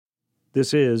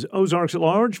This is Ozarks at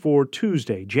Large for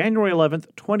Tuesday, January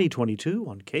 11th, 2022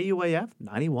 on KUAF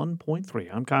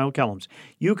 91.3. I'm Kyle Kellums.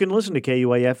 You can listen to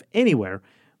KUAF anywhere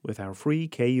with our free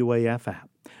KUAF app.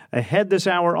 Ahead this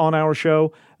hour on our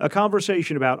show, a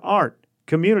conversation about art,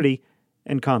 community,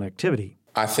 and connectivity.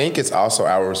 I think it's also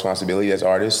our responsibility as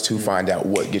artists to find out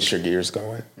what gets your gears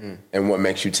going and what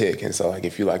makes you tick. And so, like,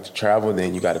 if you like to travel,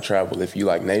 then you got to travel. If you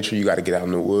like nature, you got to get out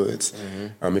in the woods.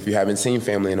 If you haven't seen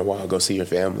family in a while, go see your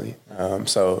family.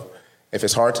 So if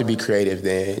it's hard to be creative,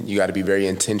 then you got to be very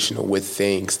intentional with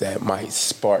things that might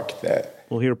spark that.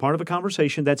 We'll hear part of a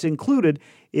conversation that's included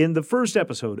in the first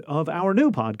episode of our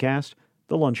new podcast,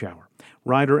 The Lunch Hour.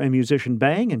 Writer and musician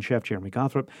Bang and Chef Jeremy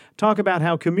Gothrop talk about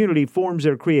how community forms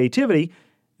their creativity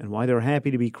and why they're happy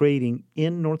to be creating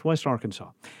in Northwest Arkansas.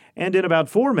 And in about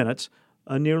 4 minutes,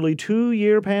 a nearly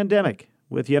 2-year pandemic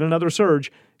with yet another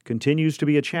surge continues to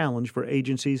be a challenge for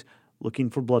agencies looking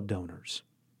for blood donors.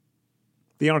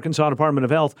 The Arkansas Department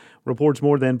of Health reports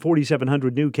more than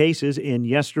 4,700 new cases in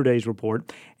yesterday's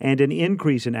report and an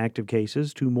increase in active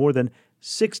cases to more than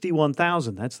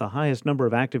 61,000. That's the highest number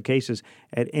of active cases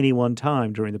at any one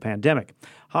time during the pandemic.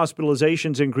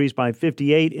 Hospitalizations increased by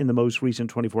 58 in the most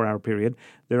recent 24-hour period.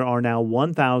 There are now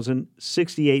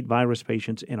 1,068 virus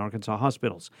patients in Arkansas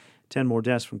hospitals. 10 more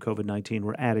deaths from COVID-19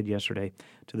 were added yesterday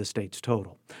to the state's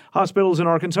total. Hospitals in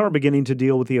Arkansas are beginning to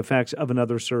deal with the effects of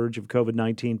another surge of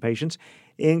COVID-19 patients,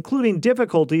 including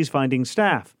difficulties finding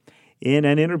staff. In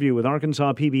an interview with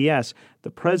Arkansas PBS,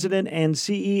 the president and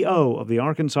CEO of the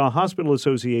Arkansas Hospital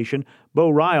Association,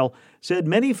 Bo Ryle, said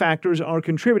many factors are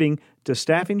contributing to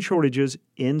staffing shortages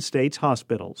in state's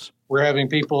hospitals. We're having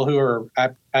people who are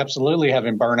absolutely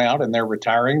having burnout and they're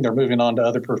retiring. They're moving on to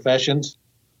other professions.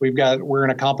 We're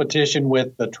in a competition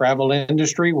with the travel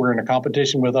industry. We're in a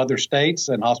competition with other states,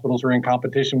 and hospitals are in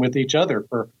competition with each other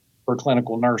for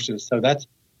clinical nurses. So that's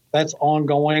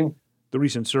ongoing. The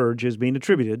recent surge is being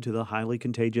attributed to the highly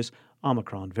contagious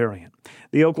Omicron variant.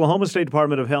 The Oklahoma State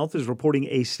Department of Health is reporting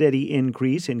a steady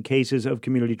increase in cases of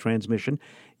community transmission.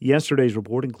 Yesterday's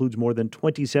report includes more than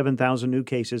 27,000 new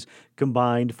cases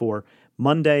combined for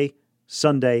Monday,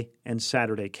 Sunday, and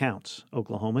Saturday counts.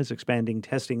 Oklahoma is expanding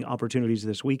testing opportunities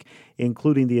this week,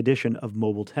 including the addition of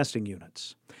mobile testing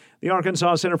units. The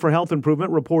Arkansas Center for Health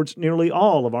Improvement reports nearly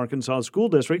all of Arkansas school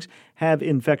districts have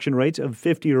infection rates of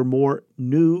 50 or more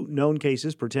new known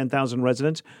cases per 10,000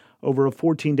 residents over a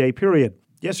 14-day period.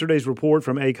 Yesterday's report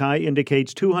from ACI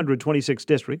indicates 226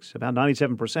 districts, about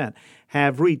 97%,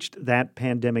 have reached that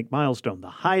pandemic milestone, the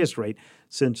highest rate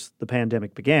since the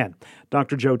pandemic began.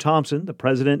 Dr. Joe Thompson, the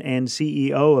president and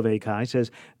CEO of ACI, says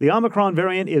the Omicron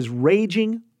variant is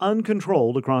raging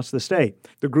uncontrolled across the state.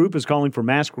 The group is calling for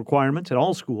mask requirements at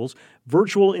all schools,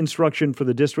 virtual instruction for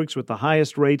the districts with the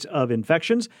highest rates of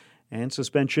infections, and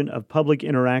suspension of public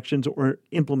interactions or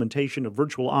implementation of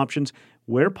virtual options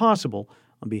where possible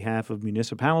on behalf of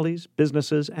municipalities,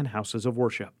 businesses, and houses of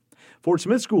worship. Fort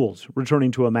Smith schools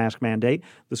returning to a mask mandate.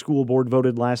 The school board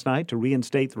voted last night to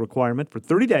reinstate the requirement for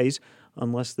 30 days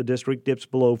unless the district dips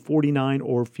below 49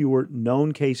 or fewer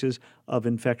known cases of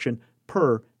infection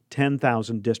per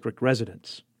 10,000 district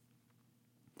residents.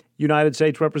 United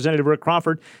States Representative Rick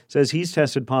Crawford says he's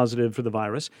tested positive for the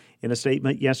virus. In a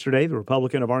statement yesterday, the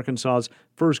Republican of Arkansas's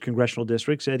 1st Congressional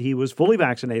District said he was fully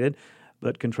vaccinated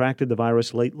but contracted the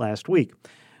virus late last week.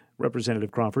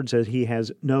 Representative Crawford says he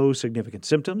has no significant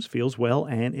symptoms, feels well,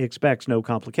 and expects no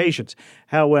complications.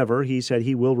 However, he said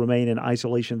he will remain in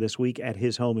isolation this week at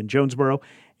his home in Jonesboro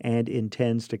and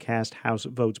intends to cast House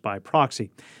votes by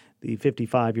proxy. The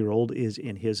 55-year-old is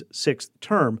in his 6th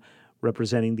term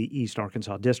representing the East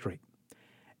Arkansas District.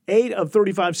 8 of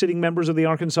 35 sitting members of the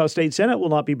Arkansas State Senate will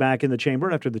not be back in the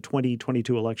chamber after the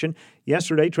 2022 election.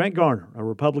 Yesterday, Trent Garner, a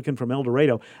Republican from El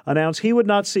Dorado, announced he would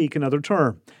not seek another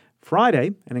term.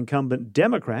 Friday, an incumbent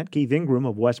Democrat, Keith Ingram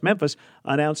of West Memphis,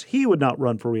 announced he would not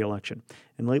run for re-election.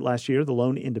 And late last year, the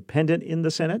lone independent in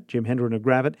the Senate, Jim Hendren of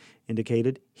Gravette,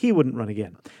 indicated he wouldn't run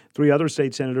again. 3 other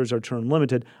state senators are term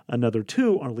limited. Another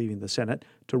 2 are leaving the Senate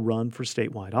to run for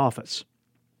statewide office.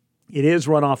 It is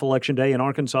runoff election day in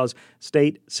Arkansas's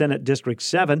State Senate District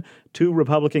 7. 2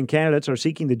 Republican candidates are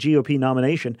seeking the GOP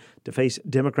nomination to face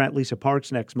Democrat Lisa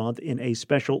Parks next month in a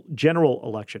special general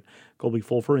election. Colby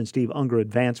Fulfer and Steve Unger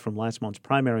advanced from last month's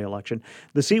primary election.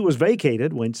 The seat was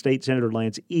vacated when State Senator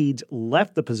Lance Eads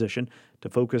left the position to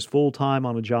focus full-time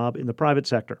on a job in the private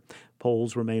sector.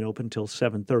 Polls remain open until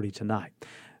 7:30 tonight.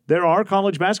 There are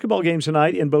college basketball games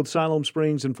tonight in both Siloam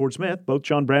Springs and Fort Smith. Both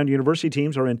John Brown University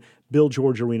teams are in Bill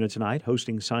George Arena tonight,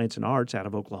 hosting Science and Arts out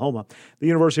of Oklahoma. The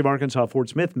University of Arkansas Fort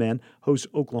Smith men host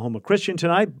Oklahoma Christian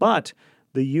tonight, but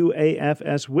The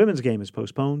UAFS women's game is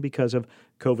postponed because of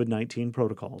COVID-19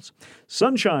 protocols.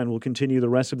 Sunshine will continue the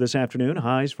rest of this afternoon,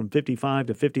 highs from 55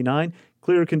 to 59.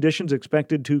 Clear conditions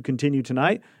expected to continue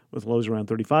tonight with lows around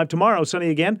 35. Tomorrow, sunny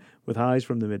again with highs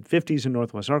from the mid-50s in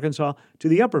northwest Arkansas to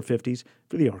the upper 50s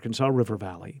for the Arkansas River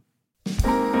Valley.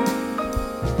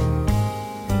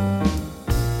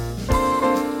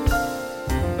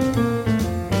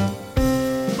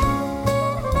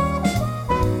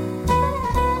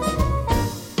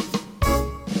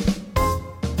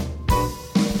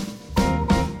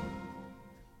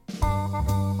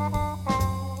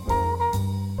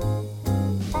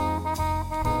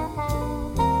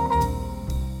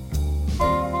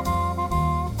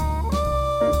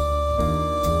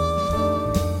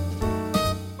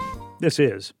 This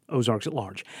is Ozarks at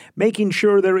Large. Making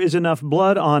sure there is enough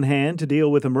blood on hand to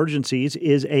deal with emergencies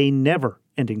is a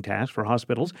never-ending task for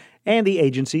hospitals and the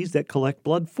agencies that collect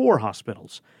blood for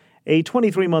hospitals. A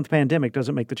 23-month pandemic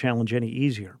doesn't make the challenge any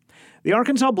easier. The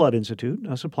Arkansas Blood Institute,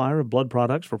 a supplier of blood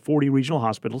products for 40 regional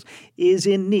hospitals, is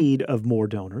in need of more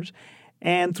donors,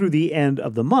 and through the end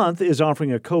of the month is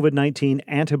offering a COVID-19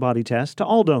 antibody test to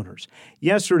all donors.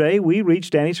 Yesterday, we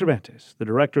reached Danny Cervantes, the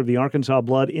director of the Arkansas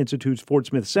Blood Institute's Fort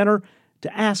Smith Center,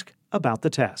 to ask about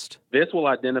the test. This will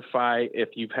identify if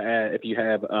you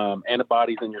have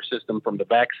antibodies in your system from the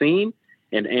vaccine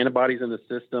and antibodies in the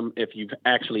system if you've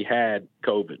actually had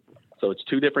COVID. So it's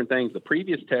two different things. The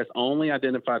previous test only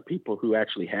identified people who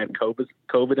actually had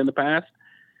COVID in the past.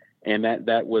 And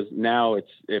that was now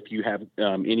it's if you have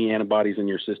any antibodies in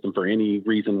your system for any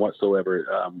reason whatsoever,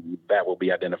 that will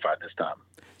be identified this time.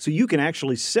 So you can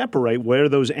actually separate where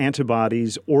those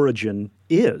antibodies' origin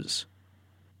is.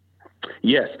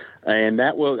 Yes, and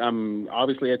that will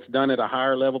obviously it's done at a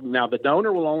higher level. Now the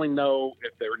donor will only know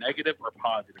if they're negative or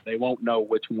positive. They won't know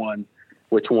which ones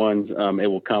it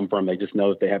will come from. They just know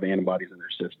that they have antibodies in their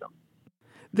system.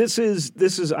 This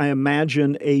is I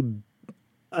imagine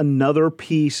another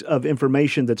piece of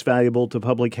information that's valuable to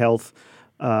public health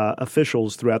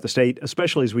officials throughout the state,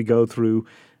 especially as we go through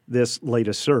this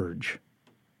latest surge.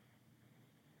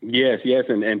 Yes,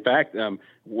 and in fact,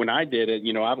 when I did it,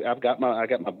 I got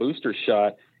my booster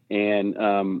shot, and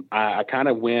I kind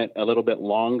of went a little bit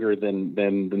longer than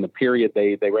the period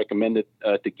they recommended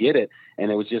to get it, and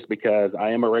it was just because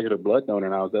I am a regular blood donor,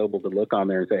 and I was able to look on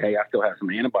there and say, hey, I still have some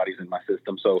antibodies in my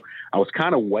system, so I was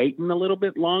kind of waiting a little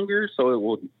bit longer, so it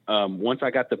would once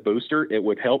I got the booster, it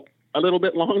would help a little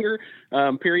bit longer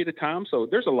period of time. So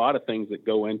there's a lot of things that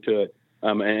go into it.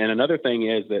 And another thing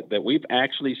is that we've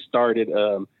actually started,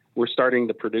 we're starting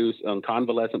to produce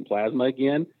convalescent plasma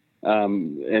again.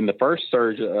 In the first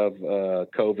surge of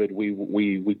COVID,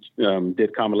 we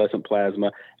did convalescent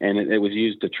plasma, and it was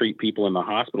used to treat people in the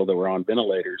hospital that were on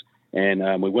ventilators.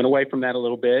 And we went away from that a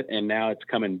little bit, and now it's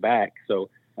coming back.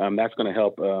 So that's going to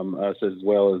help us as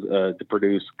well as to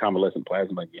produce convalescent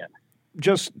plasma again.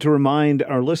 Just to remind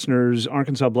our listeners,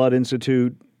 Arkansas Blood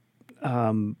Institute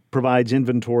provides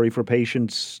inventory for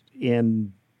patients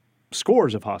in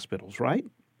scores of hospitals, right?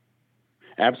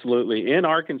 Absolutely. In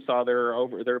Arkansas, there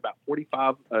are about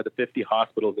 45 to 50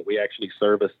 hospitals that we actually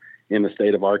service in the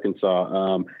state of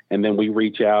Arkansas, and then we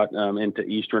reach out into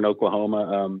eastern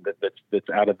Oklahoma that's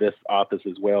out of this office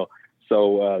as well.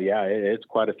 So it's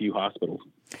quite a few hospitals.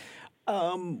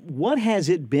 What has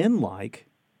it been like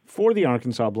for the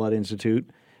Arkansas Blood Institute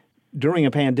during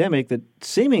a pandemic that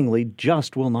seemingly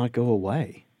just will not go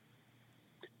away?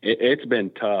 It's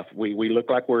been tough. We look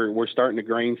like we're starting to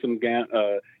gain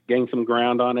some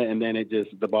ground on it, and then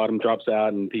the bottom drops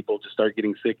out, and people just start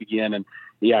getting sick again. And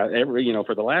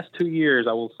for the last 2 years,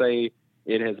 I will say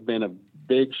it has been a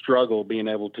big struggle being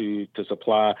able to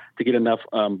get enough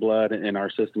blood in our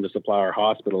system to supply our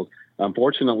hospitals.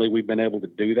 Unfortunately, we've been able to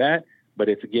do that, but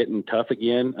it's getting tough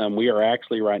again. We are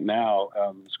actually right now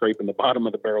scraping the bottom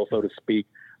of the barrel, so to speak,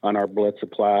 on our blood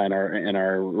supply, and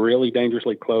are really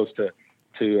dangerously close to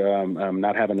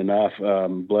not having enough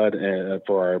blood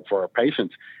for our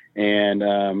patients. And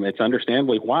it's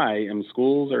understandably why.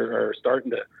 Schools are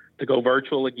starting to go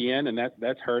virtual again, and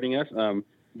that's hurting us.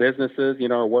 Businesses,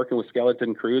 are working with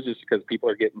skeleton crews just because people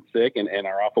are getting sick and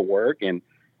are off of work. And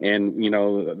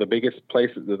the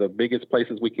biggest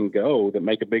places we can go that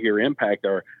make a bigger impact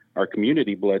are our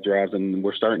community blood drives, and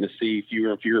we're starting to see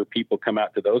fewer and fewer people come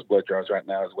out to those blood drives right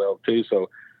now as well too. So,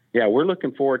 yeah, we're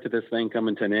looking forward to this thing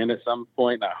coming to an end at some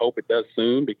point, and I hope it does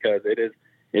soon, because it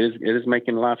is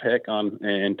making life heck on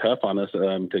and tough on us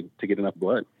to get enough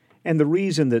blood. And the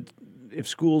reason that if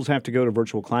schools have to go to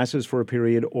virtual classes for a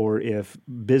period, or if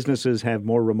businesses have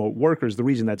more remote workers, the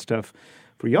reason that's tough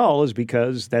for y'all is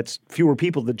because that's fewer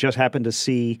people that just happen to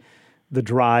see the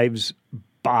drives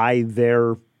by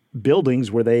their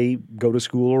buildings where they go to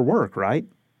school or work, right?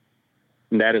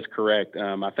 That is correct.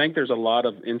 I think there's a lot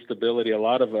of instability, a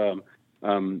lot of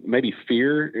maybe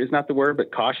fear is not the word,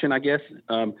 but caution, I guess.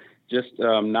 Just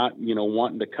not,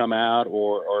 wanting to come out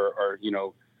or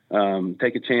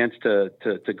take a chance to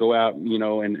go out,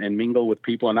 and mingle with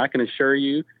people. And I can assure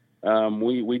you,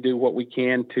 we do what we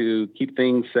can to keep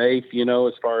things safe,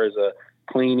 as far as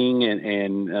cleaning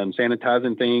and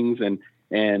sanitizing things.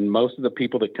 And most of the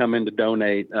people that come in to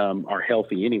donate are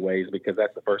healthy anyways, because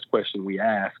that's the first question we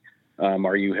ask.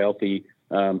 Are you healthy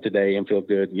today and feel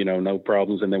good? No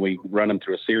problems. And then we run them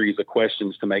through a series of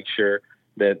questions to make sure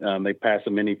that they pass a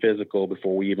mini physical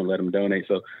before we even let them donate.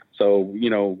 So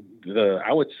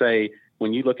I would say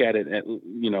when you look at it,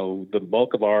 the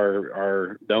bulk of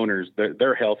our donors,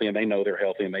 they're healthy and they know they're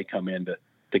healthy and they come in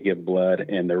to give blood,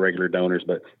 and they're regular donors.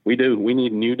 But we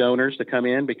need new donors to come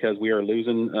in because we are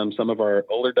losing some of our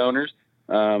older donors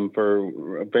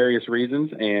for various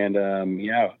reasons. And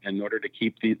in order to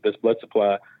keep this blood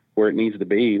supply where it needs to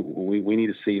be, we need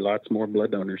to see lots more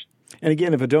blood donors. And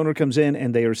again, if a donor comes in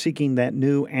and they are seeking that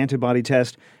new antibody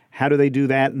test, how do they do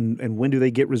that, and when do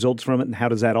they get results from it, and how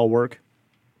does that all work?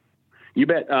 You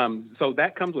bet. So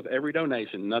that comes with every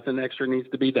donation. Nothing extra needs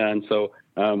to be done. So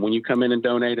when you come in and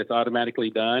donate, it's automatically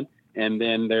done. And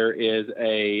then there is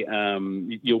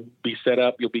you'll be set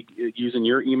up. You'll be using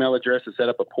your email address to set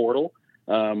up a portal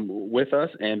with us,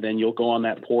 and then you'll go on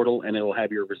that portal, and it'll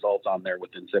have your results on there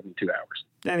within 72 hours.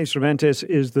 Danny Cervantes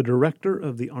is the director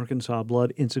of the Arkansas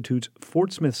Blood Institute's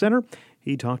Fort Smith Center.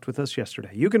 He talked with us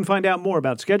yesterday. You can find out more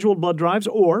about scheduled blood drives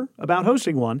or about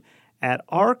hosting one at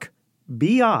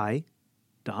arcbi.org.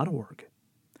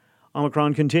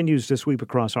 Omicron continues to sweep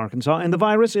across Arkansas, and the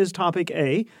virus is topic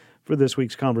A for this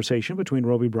week's conversation between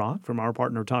Roby Brock from our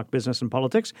partner Talk Business and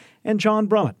Politics and John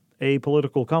Brummett, a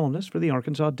political columnist for the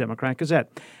Arkansas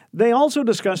Democrat-Gazette. They also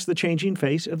discussed the changing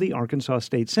face of the Arkansas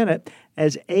State Senate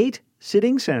as 8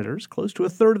 sitting senators, close to a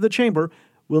third of the chamber,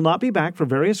 will not be back for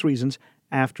various reasons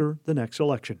after the next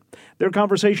election. Their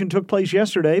conversation took place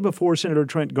yesterday before Senator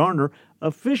Trent Garner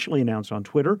officially announced on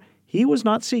Twitter he was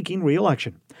not seeking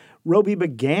re-election. Roby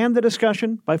began the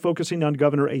discussion by focusing on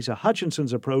Governor Asa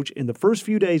Hutchinson's approach in the first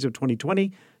few days of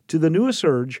 2020 to the newest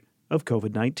surge of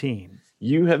COVID-19.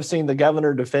 You have seen the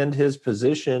governor defend his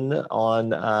position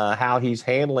on how he's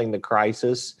handling the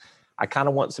crisis. I kind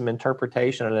of want some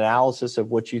interpretation and analysis of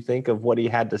what you think of what he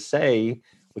had to say,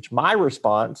 which my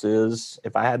response is,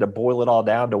 if I had to boil it all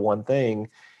down to one thing,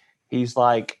 he's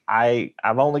like, I've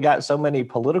only got so many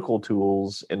political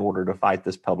tools in order to fight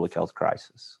this public health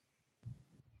crisis.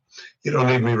 You don't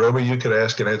need me, Roby. You could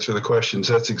ask and answer the questions.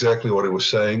 That's exactly what he was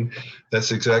saying.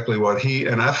 That's exactly what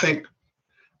and I think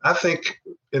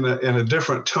in a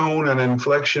different tone and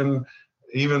inflection,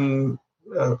 even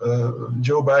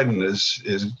Joe Biden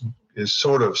is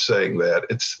sort of saying that.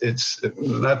 It's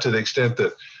not to the extent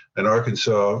that an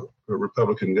Arkansas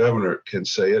Republican governor can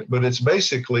say it, but it's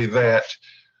basically that.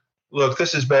 Look,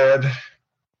 this is bad,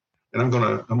 and I'm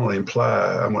gonna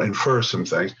infer some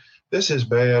things. This is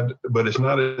bad, but it's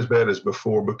not as bad as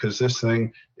before because this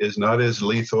thing is not as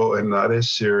lethal and not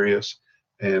as serious,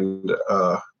 and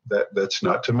that's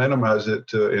not to minimize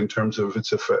it in terms of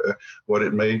what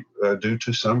it may do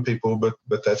to some people,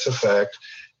 but that's a fact.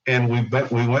 And we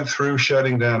went through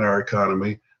shutting down our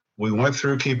economy. We went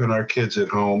through keeping our kids at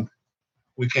home.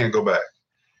 We can't go back.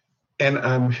 And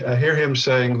I hear him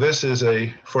saying this is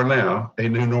for now, a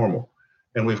new normal,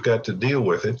 and we've got to deal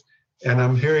with it. And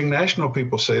I'm hearing national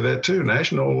people say that too,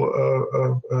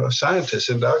 national scientists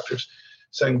and doctors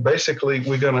saying basically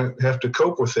we're going to have to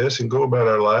cope with this and go about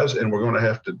our lives, and we're going to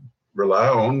have to rely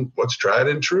on what's tried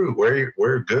and true.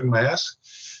 Wear good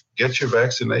masks, get your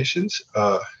vaccinations,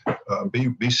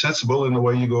 be sensible in the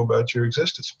way you go about your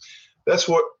existence. That's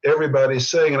what everybody's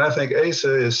saying, and I think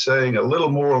Asa is saying a little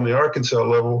more on the Arkansas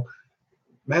level.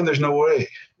 Man, there's no way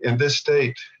in this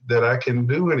state that I can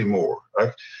do anymore.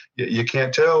 You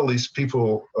can't tell these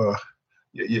people,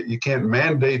 you can't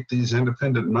mandate these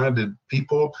independent-minded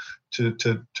people to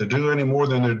do any more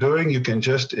than they're doing. You can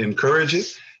just encourage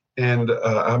it, and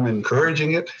I'm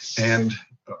encouraging it, and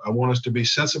I want us to be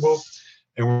sensible,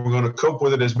 and we're going to cope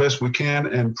with it as best we can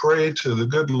and pray to the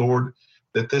good Lord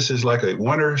that this is like a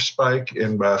winter spike,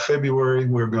 and by February,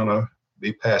 we're going to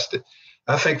be past it.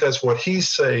 I think that's what he's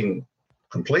saying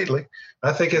completely.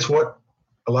 I think it's what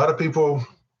a lot of people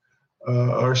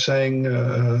are saying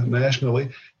nationally.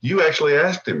 You actually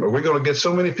asked him, are we going to get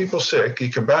so many people sick? He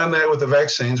combined that with the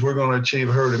vaccines, we're going to achieve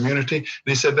herd immunity. And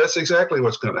he said, that's exactly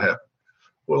what's going to happen.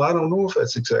 Well, I don't know if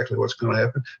that's exactly what's going to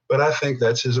happen, but I think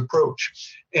that's his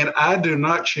approach. And I do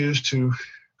not choose to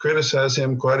criticize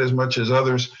him quite as much as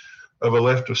others of a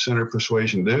left of center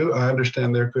persuasion do. I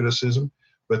understand their criticism,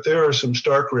 but there are some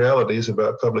stark realities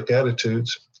about public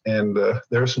attitudes, and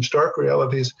there are some stark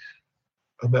realities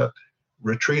about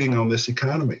retreating on this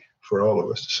economy for all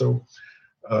of us. So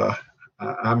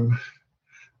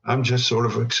I'm just sort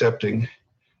of accepting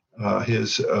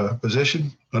his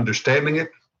position, understanding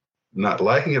it, not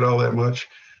liking it all that much,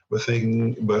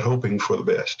 but hoping for the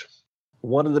best.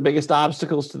 One of the biggest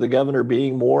obstacles to the governor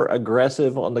being more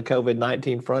aggressive on the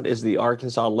COVID-19 front is the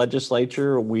Arkansas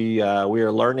legislature. We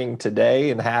are learning today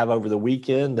and have over the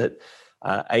weekend that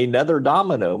another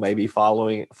domino may be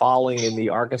falling in the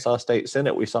Arkansas State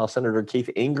Senate. We saw Senator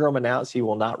Keith Ingram announce he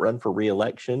will not run for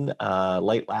re-election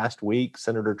late last week.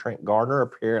 Senator Trent Garner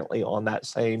apparently on that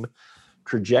same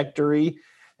trajectory.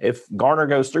 If Garner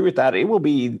goes through with that, it will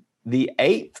be the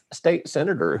 8th state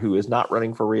senator who is not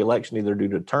running for re-election, either due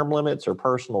to term limits or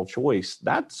personal choice.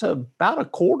 That's about a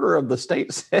quarter of the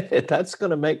state Senate. That's going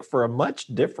to make for a much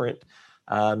different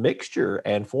mixture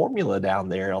and formula down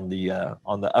there on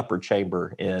the upper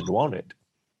chamber end, won't it?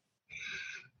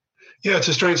 Yeah, it's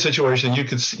a strange situation. You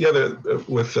could see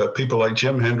with people like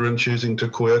Jim Hendren choosing to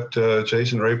quit,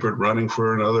 Jason Rapert running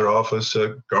for another office,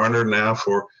 Garner now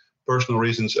for personal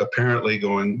reasons apparently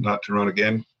going not to run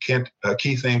again.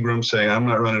 Keith Ingram saying, I'm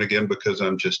not running again because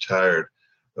I'm just tired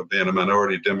of being a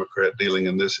minority Democrat dealing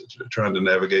in this, trying to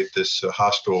navigate this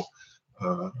hostile,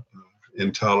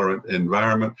 intolerant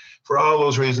environment. For all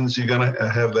those reasons, you're going to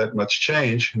have that much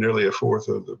change, nearly a fourth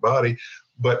of the body.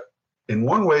 But in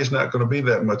one way, it's not going to be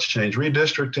that much change.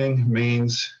 Redistricting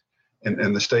means,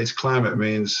 and the state's climate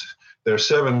means, there are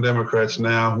 7 Democrats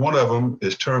now. One of them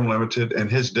is term limited, and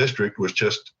his district was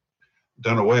just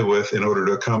done away with in order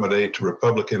to accommodate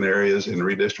Republican areas in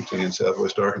redistricting in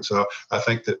Southwest Arkansas. I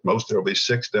think that there will be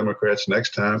 6 Democrats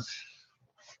next time.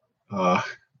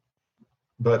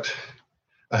 But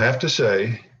I have to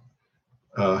say,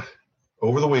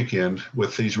 over the weekend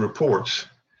with these reports,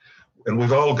 and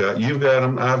you've got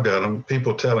them, I've got them,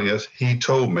 people telling us,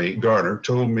 Garner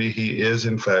told me he is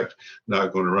in fact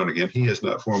not going to run again. He has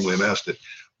not formally announced it.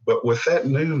 But with that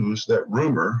news, that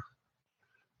rumor,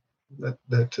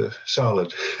 that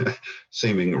solid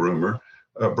seeming rumor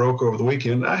broke over the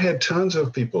weekend, I had tons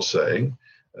of people saying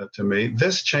to me,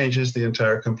 this changes the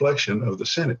entire complexion of the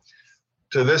Senate.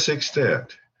 To this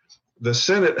extent, the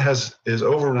Senate is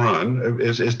overrun,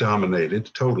 is dominated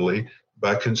totally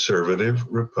by conservative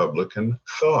Republican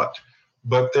thought.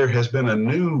 But there has been a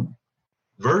new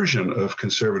version of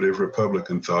conservative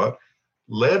Republican thought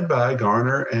led by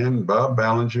Garner and Bob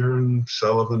Ballinger and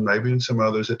Sullivan, maybe and some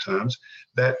others at times,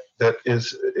 that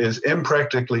is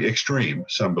impractically extreme,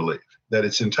 some believe, that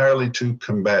it's entirely too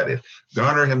combative.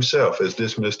 Garner himself has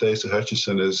dismissed Asa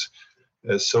Hutchinson as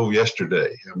so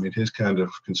yesterday. I mean, his kind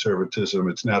of conservatism,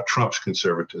 it's now Trump's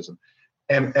conservatism.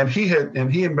 And he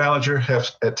and Ballinger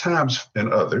have at times,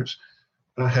 and others,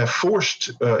 have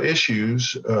forced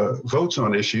votes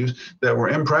on issues that were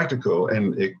impractical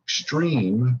and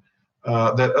extreme,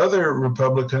 that other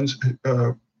Republicans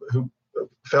who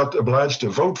felt obliged to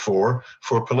vote for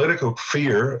political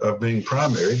fear of being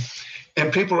primary.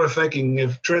 And people are thinking,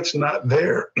 if Trent's not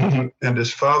there, and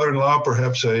his father-in-law,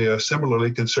 perhaps a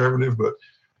similarly conservative, but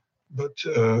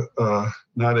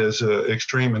not as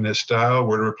extreme in his style,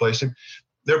 were to replace him,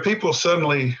 there are people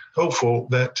suddenly hopeful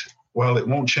that while it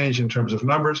won't change in terms of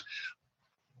numbers,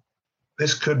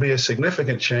 this could be a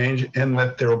significant change in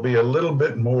that there will be a little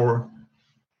bit more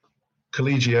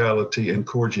collegiality and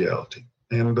cordiality.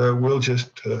 And we'll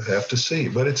just have to see.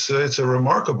 But it's a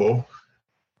remarkable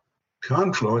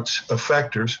confluence of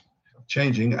factors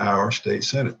changing our state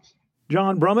Senate.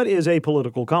 John Brummett is a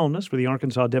political columnist for the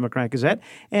Arkansas Democrat-Gazette,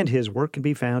 and his work can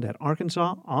be found at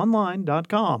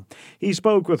arkansasonline.com. He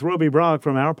spoke with Roby Brock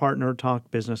from our partner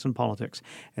Talk Business and Politics,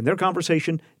 and their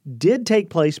conversation did take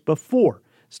place before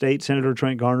State Senator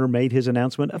Trent Garner made his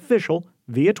announcement official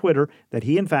via Twitter that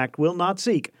he, in fact, will not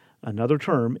seek another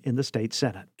term in the state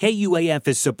Senate. KUAF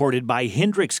is supported by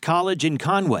Hendrix College in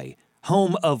Conway,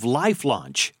 home of Life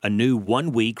Launch, a new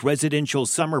one-week residential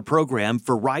summer program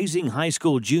for rising high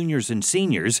school juniors and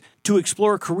seniors to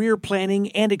explore career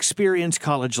planning and experience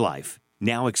college life.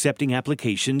 Now accepting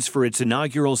applications for its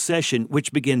inaugural session,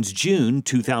 which begins June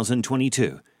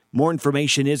 2022. More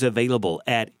information is available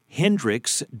at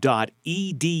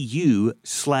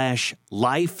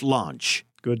hendrix.edu/lifelaunch.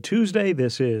 Good Tuesday.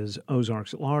 This is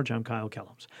Ozarks at Large. I'm Kyle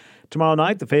Kellums. Tomorrow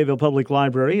night, the Fayetteville Public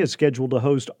Library is scheduled to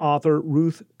host author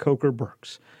Ruth Coker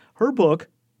Burks. Her book,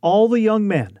 All the Young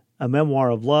Men, a memoir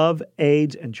of love,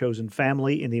 AIDS, and chosen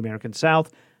family in the American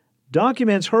South,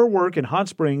 documents her work in Hot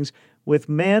Springs with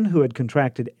men who had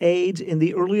contracted AIDS in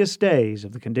the earliest days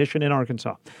of the condition in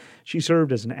Arkansas. She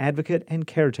served as an advocate and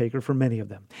caretaker for many of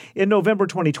them. In November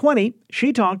 2020,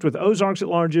 she talked with Ozarks at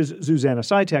Large's Susanna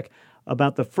Sitek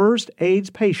about the first AIDS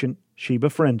patient she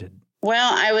befriended.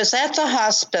 Well, I was at the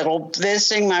hospital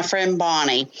visiting my friend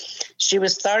Bonnie. She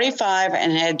was 35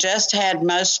 and had just had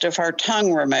most of her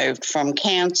tongue removed from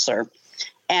cancer.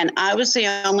 And I was the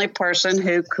only person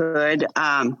who could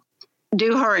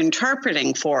do her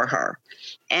interpreting for her.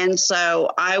 And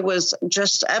so I was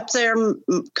just up there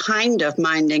kind of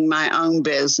minding my own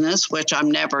business, which I'm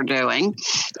never doing.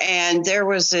 And there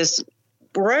was this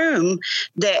room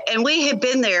and we had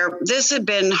been there. This had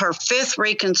been her 5th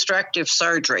reconstructive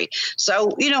surgery.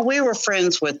 So, we were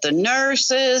friends with the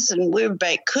nurses, and we would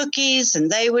bake cookies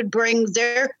and they would bring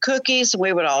their cookies and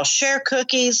we would all share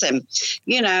cookies. And,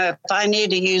 if I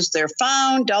need to use their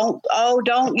phone,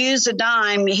 don't use a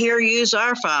dime here, use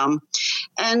our phone.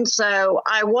 And so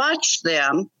I watched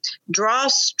them draw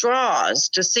straws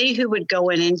to see who would go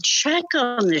in and check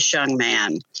on this young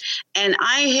man. And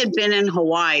I had been in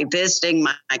Hawaii visiting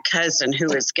my cousin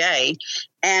who is gay,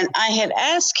 and I had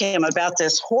asked him about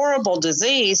this horrible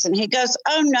disease, and he goes,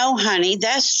 "Oh, no, honey,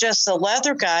 that's just the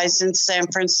leather guys in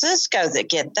San Francisco that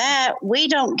get that. We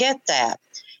don't get that."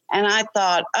 And I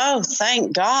thought, oh,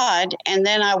 thank God. And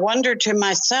then I wondered to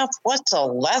myself, what's a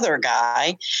leather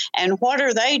guy and what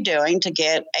are they doing to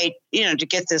get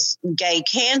this gay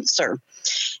cancer?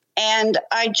 And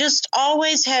I just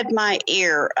always had my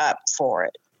ear up for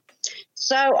it.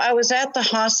 So I was at the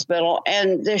hospital,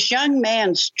 and this young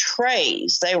man's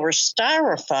trays, they were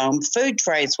styrofoam food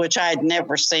trays, which I had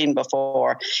never seen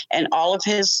before. And all of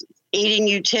his eating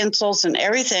utensils and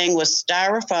everything was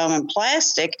styrofoam and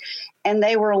plastic. And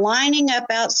they were lining up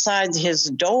outside his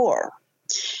door.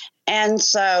 And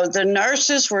so the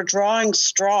nurses were drawing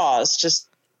straws to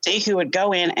see who would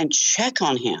go in and check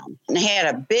on him. And he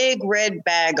had a big red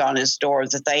bag on his door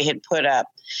that they had put up.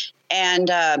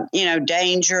 And,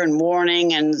 danger and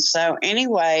warning. And so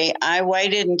anyway, I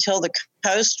waited until the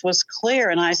coast was clear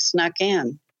and I snuck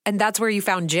in. And that's where you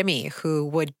found Jimmy, who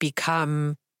would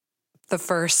become the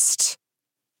first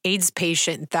AIDS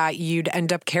patient that you'd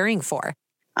end up caring for.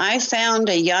 I found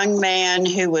a young man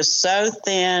who was so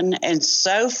thin and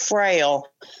so frail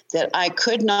that I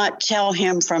could not tell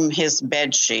him from his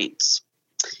bed sheets.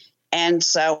 And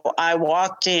so I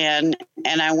walked in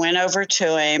and I went over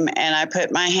to him and I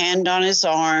put my hand on his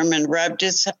arm and rubbed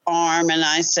his arm. And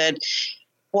I said,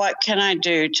 "What can I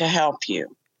do to help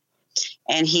you?"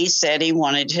 And he said he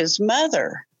wanted his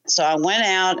mother. So I went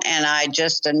out and I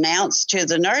just announced to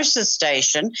the nurses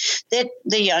station that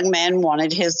the young man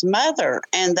wanted his mother.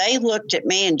 And they looked at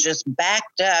me and just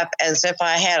backed up as if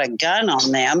I had a gun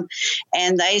on them.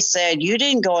 And they said, "You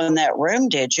didn't go in that room,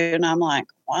 did you?" And I'm like,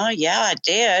 "Well, yeah, I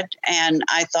did." And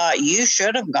I thought, you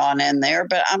should have gone in there,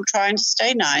 but I'm trying to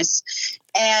stay nice.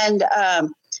 And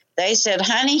they said,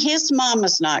 "Honey, his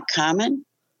mama's not coming.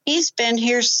 He's been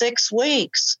here 6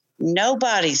 weeks.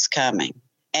 Nobody's coming.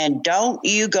 And don't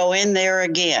you go in there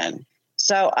again."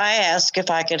 So I asked if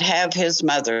I could have his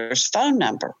mother's phone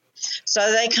number.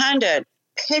 So they kind of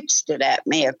pitched it at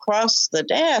me across the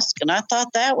desk. And I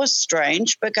thought that was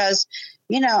strange because,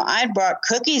 I'd brought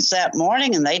cookies that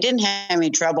morning and they didn't have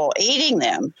any trouble eating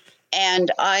them. And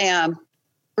I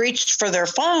reached for their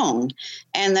phone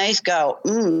and they go,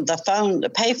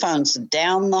 the payphone's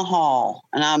down the hall.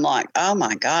 And I'm like, oh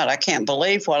my God, I can't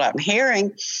believe what I'm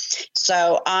hearing.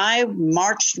 So I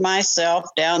marched myself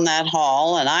down that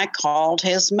hall and I called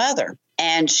his mother.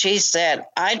 And she said,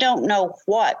 "I don't know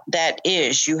what that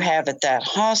is you have at that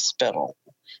hospital,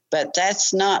 but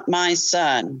that's not my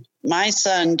son. My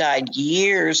son died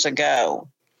years ago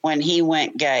when he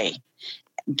went gay.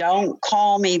 Don't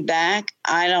call me back.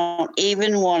 I don't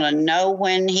even want to know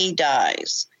when he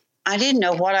dies." I didn't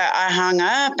know what I hung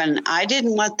up, and I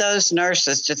didn't want those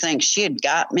nurses to think she had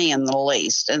got me in the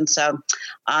least. And so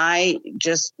I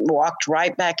just walked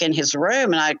right back in his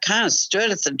room, and I kind of stood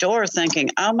at the door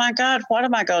thinking, oh my God, what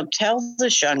am I going to tell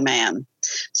this young man?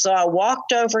 So I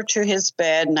walked over to his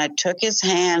bed and I took his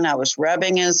hand. I was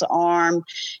rubbing his arm,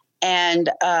 and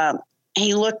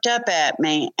he looked up at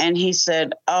me and he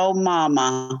said, "Oh,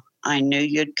 Mama, I knew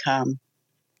you'd come."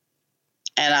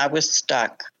 And I was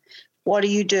stuck. What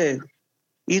do?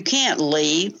 You can't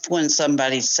leave when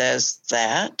somebody says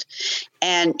that.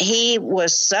 And he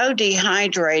was so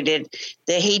dehydrated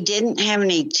that he didn't have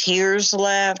any tears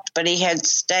left, but he had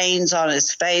stains on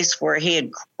his face where he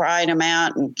had cried them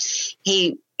out. And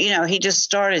he just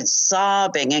started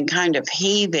sobbing and kind of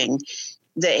heaving,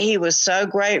 that he was so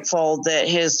grateful that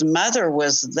his mother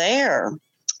was there.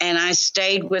 and I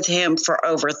stayed with him for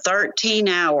over 13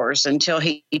 hours until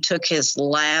he took his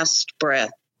last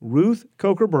breath. Ruth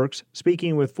Coker-Burks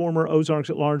speaking with former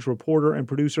Ozarks at Large reporter and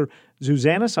producer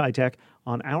Susanna Sitek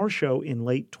on our show in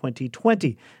late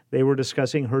 2020. They were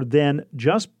discussing her then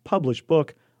just published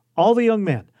book, All the Young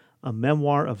Men, a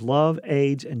memoir of love,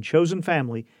 AIDS, and chosen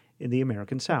family in the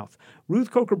American South.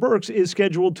 Ruth Coker-Burks is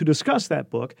scheduled to discuss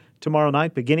that book tomorrow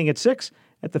night beginning at 6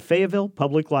 at the Fayetteville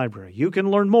Public Library. You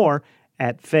can learn more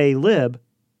at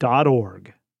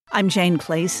faylib.org. I'm Jane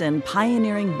Clayson.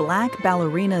 Pioneering black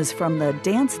ballerinas from the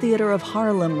Dance Theater of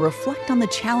Harlem reflect on the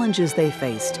challenges they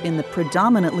faced in the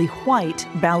predominantly white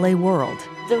ballet world.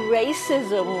 The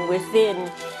racism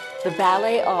within the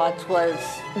ballet arts was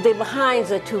their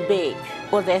behinds are too big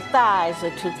or their thighs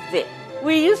are too thick.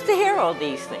 We used to hear all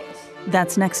these things.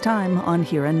 That's next time on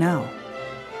Here and Now.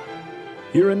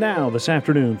 Here and Now this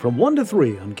afternoon from 1 to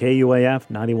 3 on KUAF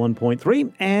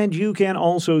 91.3, and you can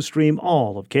also stream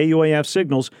all of KUAF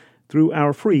signals through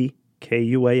our free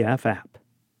KUAF app.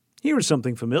 Here's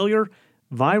something familiar: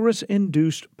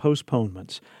 virus-induced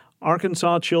postponements.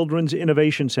 Arkansas Children's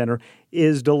Innovation Center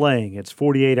is delaying its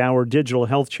 48-hour digital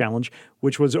health challenge,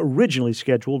 which was originally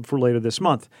scheduled for later this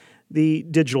month. The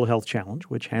Digital Health Challenge,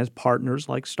 which has partners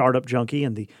like Startup Junkie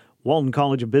and the Walton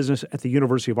College of Business at the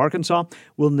University of Arkansas,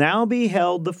 will now be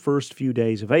held the first few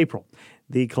days of April.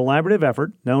 The collaborative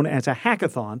effort, known as a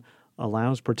hackathon,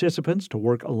 allows participants to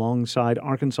work alongside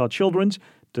Arkansas Children's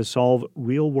to solve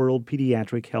real-world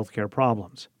pediatric healthcare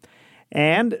problems.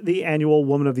 And the annual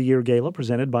Woman of the Year Gala,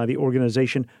 presented by the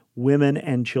organization Women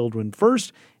and Children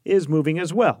First, is moving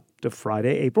as well to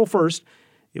Friday, April 1st.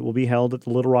 It will be held at the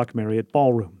Little Rock Marriott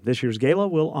Ballroom. This year's gala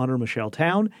will honor Michelle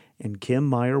Town and Kim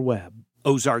Meyer-Webb.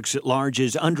 Ozarks at Large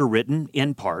is underwritten,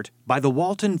 in part, by the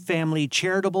Walton Family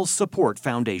Charitable Support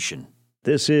Foundation.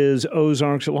 This is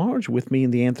Ozarks at Large, with me in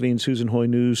the Anthony and Susan Hoy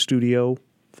News studio,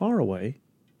 far away,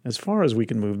 as far as we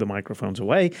can move the microphones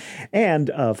away. And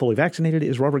fully vaccinated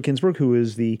is Robert Ginsburg, who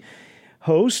is the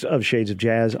host of Shades of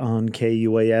Jazz on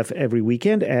KUAF every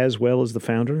weekend, as well as the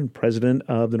founder and president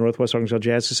of the Northwest Arkansas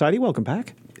Jazz Society. Welcome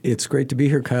back. It's great to be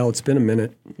here, Kyle. It's been a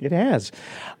minute. It has.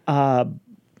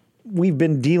 We've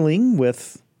been dealing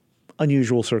with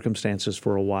unusual circumstances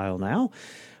for a while now,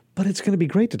 but it's going to be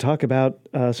great to talk about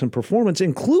some performance,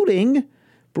 including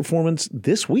performance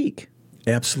this week.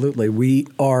 Absolutely. We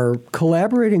are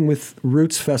collaborating with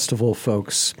Roots Festival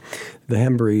folks, the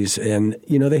Hembrys, and,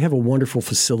 they have a wonderful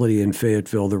facility in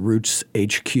Fayetteville, the Roots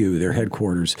HQ, their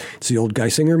headquarters. It's the old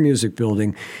Geisinger Music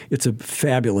Building. It's a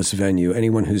fabulous venue.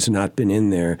 Anyone who's not been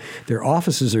in there, their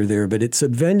offices are there, but it's a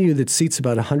venue that seats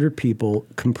about 100 people,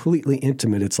 completely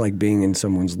intimate. It's like being in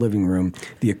someone's living room.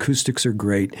 The acoustics are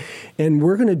great. And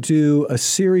we're going to do a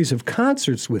series of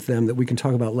concerts with them that we can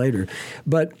talk about later.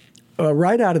 But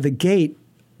right out of the gate,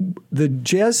 the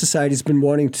Jazz Society has been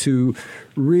wanting to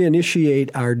reinitiate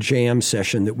our jam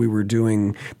session that we were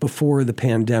doing before the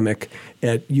pandemic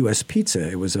at U.S. Pizza.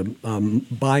 It was a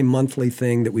bi-monthly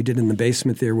thing that we did in the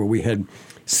basement there, where we had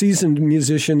seasoned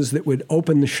musicians that would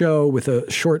open the show with a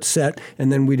short set,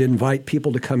 and then we'd invite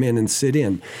people to come in and sit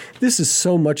in. This is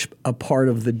so much a part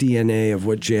of the DNA of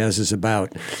what jazz is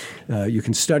about. You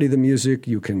can study the music,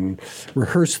 you can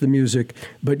rehearse the music,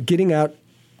 but getting out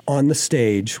on the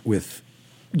stage with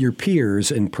your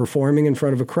peers and performing in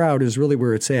front of a crowd is really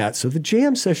where it's at. So the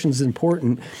jam session is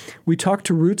important. We talked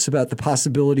to Roots about the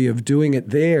possibility of doing it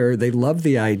there. They love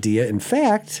the idea. In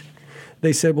fact,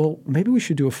 they said, well, maybe we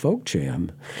should do a folk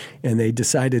jam. And they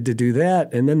decided to do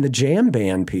that. And then the jam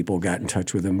band people got in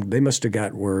touch with them. They must have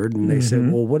got word. And they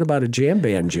said, well, what about a jam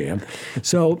band jam?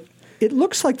 So it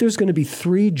looks like there's going to be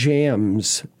 3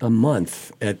 jams a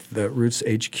month at the Roots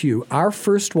HQ. Our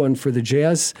first one for the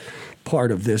jazz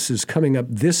part of this is coming up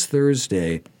this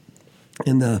Thursday.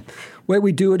 And the way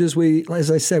we do it is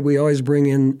as I said, we always bring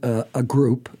in a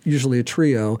group, usually a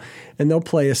trio, and they'll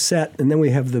play a set, and then we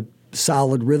have the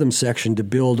solid rhythm section to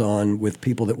build on with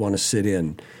people that want to sit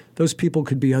in. Those people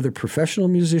could be other professional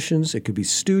musicians. It could be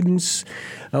students.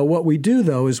 What we do,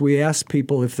 though, is we ask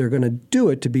people, if they're going to do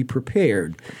it, to be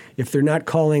prepared. If they're not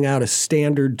calling out a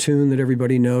standard tune that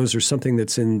everybody knows or something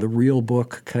that's in the real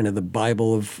book, kind of the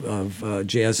Bible of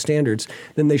jazz standards,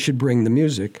 then they should bring the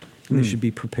music. And they should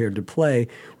be prepared to play.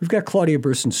 We've got Claudia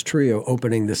Burson's trio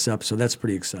opening this up, so that's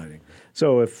pretty exciting.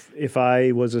 So if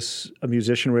I was a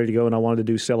musician ready to go and I wanted to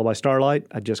do Stella by Starlight,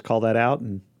 I'd just call that out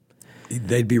and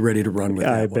they'd be ready to run with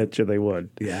that. I bet you they would.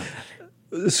 Yeah.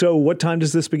 So what time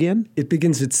does this begin? It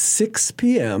begins at 6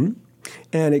 p.m.,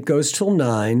 and it goes till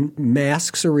 9.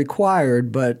 Masks are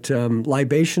required, but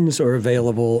libations are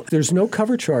available. There's no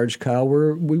cover charge,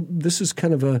 Kyle. This is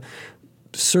kind of a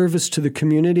service to the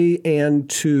community and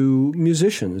to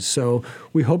musicians. So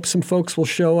we hope some folks will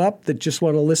show up that just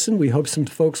want to listen. We hope some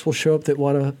folks will show up that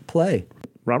want to play.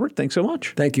 Robert, thanks so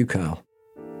much. Thank you, Kyle.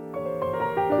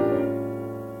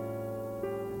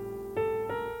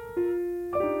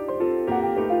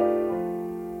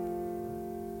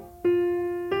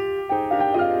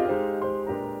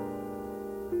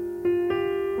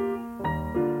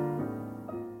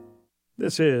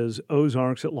 This is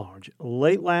Ozarks at Large.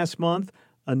 Late last month,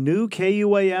 a new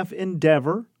KUAF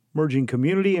endeavor, merging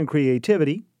community and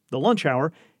creativity, the Lunch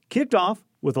Hour, kicked off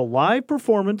with a live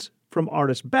performance from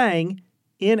artist Bang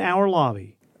in our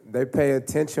lobby. They pay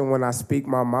attention when I speak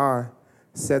my mind,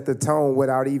 set the tone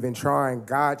without even trying.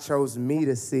 God chose me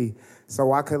to see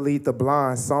so I could lead the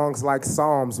blind. Songs like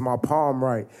Psalms, my palm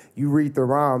right. You read the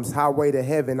rhymes, highway to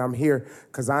heaven, I'm here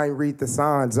because I ain't read the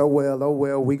signs. Oh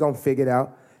well, we gon' figure it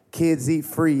out. Kids eat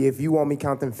free if you want me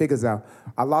count them figures out.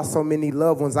 I lost so many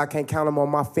loved ones, I can't count them on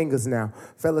my fingers now.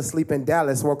 Fell asleep in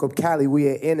Dallas, woke up Cali, we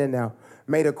are in and out.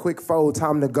 Made a quick fold,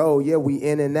 time to go, yeah, we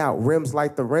in and out. Rims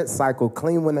like the rent cycle,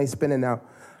 clean when they spinning out.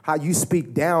 How you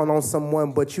speak down on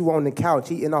someone, but you on the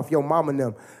couch, eating off your mom and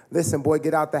them. Listen, boy,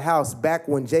 get out the house. Back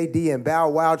when JD and Bow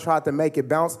Wow tried to make it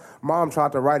bounce, mom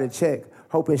tried to write a check,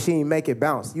 hoping she ain't make it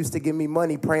bounce. Used to give me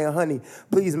money, praying, honey,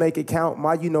 please make it count.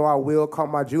 Ma, you know I will. Call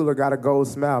my jeweler, got a gold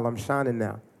smile. I'm shining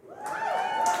now.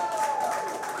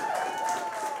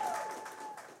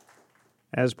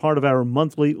 As part of our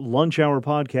monthly Lunch Hour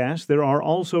podcast, there are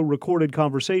also recorded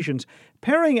conversations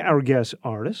pairing our guest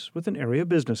artists with an area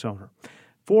business owner.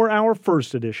 For our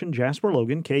first edition, Jasper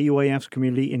Logan, KUAF's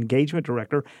Community Engagement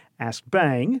Director, asked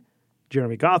Bang,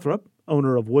 Jeremy Gothrop,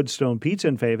 owner of Woodstone Pizza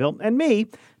in Fayetteville, and me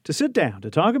to sit down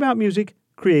to talk about music,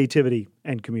 creativity,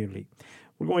 and community.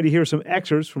 We're going to hear some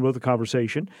excerpts from both the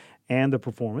conversation and the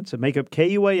performance that make up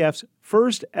KUAF's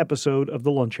first episode of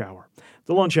The Lunch Hour.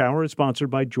 The Lunch Hour is sponsored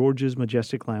by George's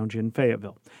Majestic Lounge in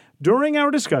Fayetteville. During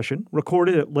our discussion,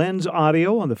 recorded at Lens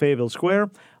Audio on the Fayetteville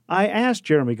Square, I asked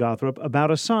Jeremy Gothrop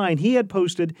about a sign he had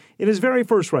posted in his very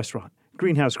first restaurant,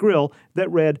 Greenhouse Grill,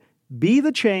 that read, "Be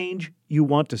the change you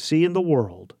want to see in the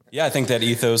world." Yeah, I think that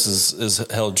ethos is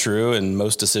held true in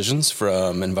most decisions,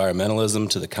 from environmentalism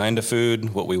to the kind of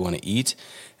food, what we want to eat,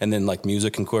 and then like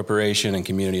music incorporation and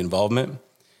community involvement.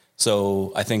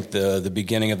 So I think the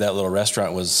beginning of that little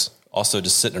restaurant was also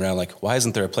just sitting around like, why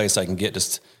isn't there a place I can get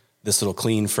just this little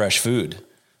clean, fresh food?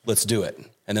 Let's do it.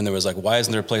 And then there was like, why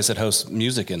isn't there a place that hosts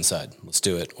music inside? Let's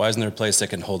do it. Why isn't there a place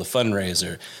that can hold a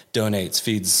fundraiser, donates,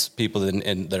 feeds people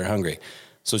that are hungry?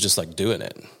 So it's just like doing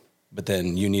it. But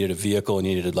then you needed a vehicle and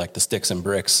you needed like the sticks and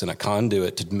bricks and a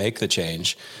conduit to make the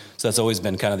change. So that's always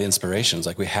been kind of the inspiration. It's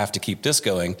like, we have to keep this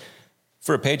going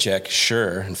for a paycheck,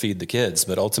 sure, and feed the kids.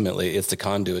 But ultimately it's the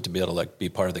conduit to be able to like be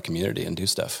part of the community and do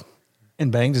stuff.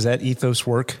 And Bang, does that ethos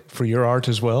work for your art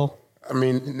as well? I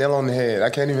mean, nail on the head. I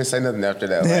can't even say nothing after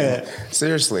that. Like,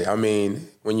 seriously, I mean,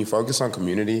 when you focus on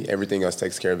community, everything else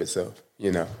takes care of itself,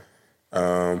 you know.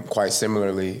 Quite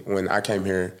similarly, when I came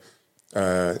here,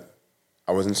 I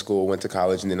was in school, went to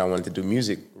college, and then I wanted to do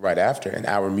music right after. And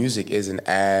our music isn't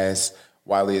as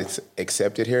widely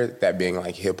accepted here, that being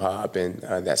like hip-hop and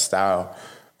that style.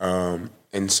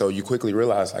 And so you quickly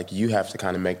realize, like, you have to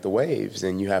kind of make the waves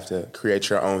and you have to create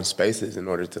your own spaces in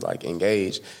order to, like,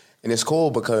 engage. And it's cool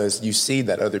because you see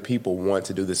that other people want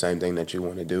to do the same thing that you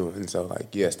want to do. And so,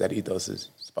 like, yes, that ethos is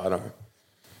spot on.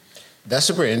 That's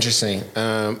super interesting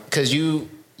because you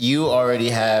already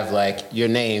have, like, your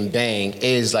name, Bang,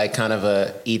 is, like, kind of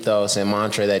a ethos and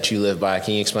mantra that you live by.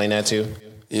 Can you explain that too?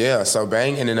 Yeah, so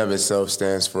Bang in and of itself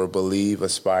stands for believe,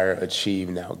 aspire, achieve,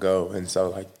 now go. And so,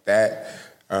 like, that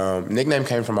nickname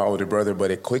came from my older brother, but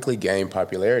it quickly gained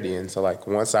popularity. And so, like,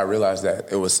 once I realized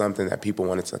that it was something that people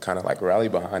wanted to kind of, like, rally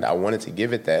behind, I wanted to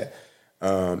give it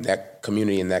that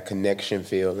community and that connection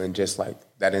feel and just, like,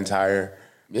 that entire,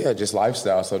 just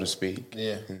lifestyle, so to speak.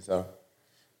 Yeah. And so,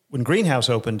 when Greenhouse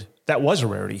opened, that was a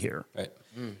rarity here. Right.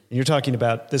 And you're talking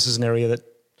about, this is an area that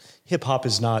hip-hop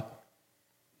is not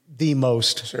the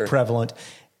most prevalent.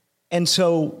 And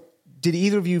so did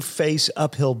either of you face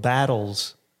uphill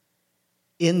battles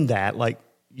in that? Like,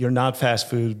 you're not fast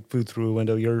food through a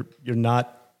window. You're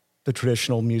not the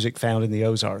traditional music found in the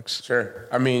Ozarks. Sure.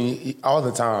 I mean, all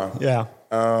the time. Yeah.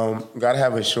 Got to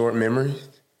have a short memory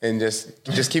and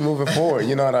just keep moving forward.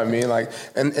 You know what I mean? Like,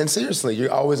 and seriously,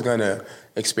 you're always going to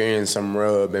experience some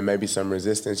rub and maybe some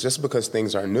resistance just because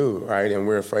things are new, right? And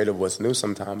we're afraid of what's new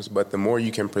sometimes. But the more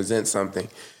you can present something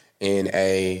in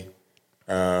a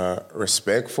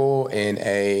respectful and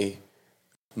a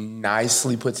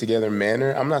nicely put together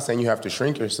manner. I'm not saying you have to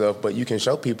shrink yourself, but you can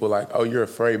show people like, oh, you're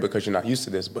afraid because you're not used to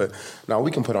this. But no,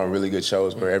 we can put on really good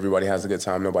shows where everybody has a good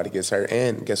time, nobody gets hurt.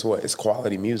 And guess what? It's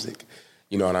quality music.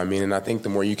 You know what I mean? And I think the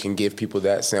more you can give people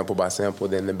that sample by sample,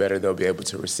 then the better they'll be able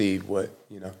to receive what,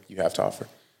 you have to offer.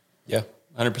 Yeah,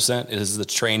 100%. It is the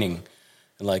training.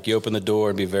 And like you open the door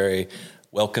and be very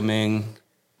welcoming,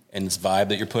 and this vibe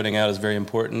that you're putting out is very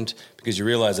important because you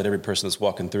realize that every person that's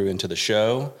walking through into the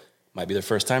show might be their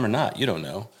first time or not. You don't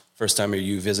know. First time are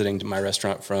you visiting my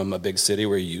restaurant from a big city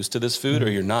where you're used to this food or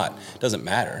you're not. It doesn't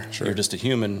matter. Sure. You're just a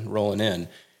human rolling in.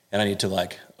 And I need to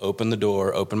like open the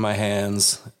door, open my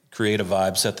hands, create a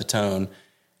vibe, set the tone,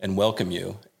 and welcome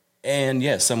you. And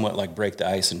yeah, somewhat like break the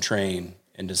ice and train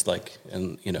and just like,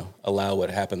 and allow what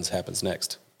happens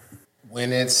next.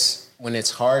 When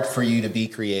it's hard for you to be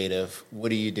creative, what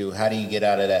do you do? How do you get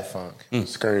out of that funk?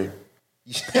 Scream.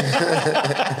 Say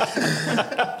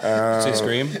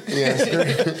scream? Yeah, scream.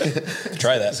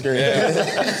 Try that. Scream. Yeah.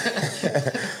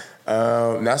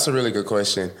 That's a really good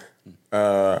question.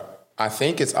 I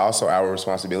think it's also our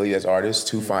responsibility as artists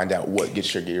to find out what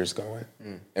gets your gears going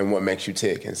and what makes you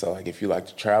tick. And so, like, if you like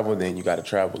to travel, then you got to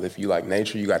travel. If you like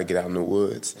nature, you got to get out in the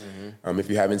woods. If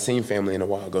you haven't seen family in a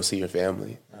while, go see your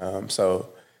family. So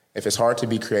if it's hard to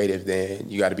be creative, then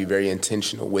you got to be very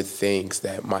intentional with things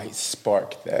that might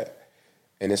spark that.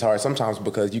 And it's hard sometimes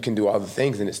because you can do all the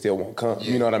things and it still won't come.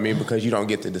 You know what I mean? Because you don't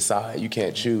get to decide. You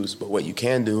can't choose. But what you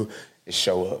can do is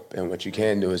show up. And what you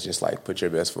can do is just, like, put your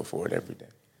best foot forward every day.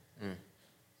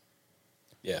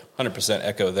 Yeah, 100%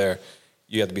 echo there.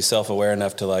 You have to be self-aware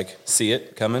enough to like see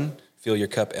it coming, feel your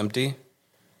cup empty,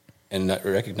 and not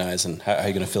recognize and how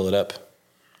you're going to fill it up.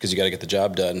 Because you got to get the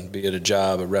job done, be it a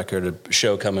job, a record, a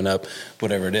show coming up,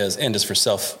 whatever it is, and just for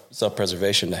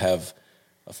self-preservation to have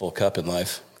a full cup in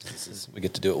life. We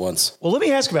get to do it once. Well, let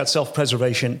me ask about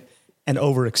self-preservation and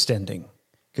overextending,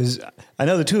 because I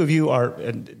know the two of you are,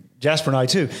 and Jasper and I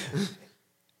too.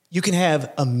 You can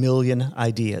have a million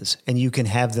ideas, and you can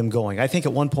have them going. I think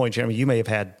at one point, Jeremy, you may have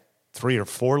had 3 or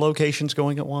 4 locations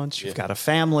going at once. You've got a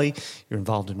family. You're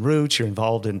involved in Roots. You're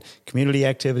involved in community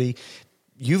activity.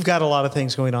 You've got a lot of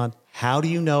things going on. How do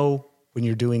you know when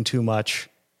you're doing too much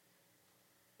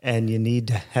and you need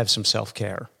to have some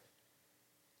self-care?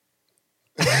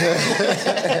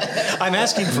 I'm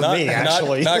asking for me,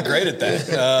 actually. Not great at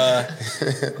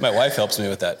that. My wife helps me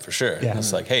with that for sure. Yeah.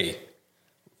 It's like, hey,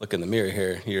 look in the mirror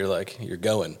here. You're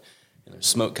going. And there's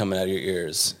smoke coming out of your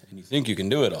ears, and you think you can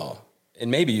do it all, and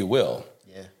maybe you will.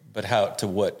 Yeah. But how to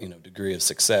what degree of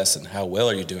success, and how well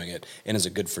are you doing it, and is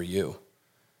it good for you?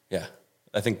 Yeah,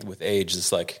 I think with age,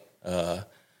 it's like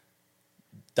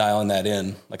dialing that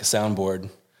in like a soundboard,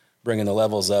 bringing the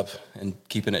levels up and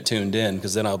keeping it tuned in,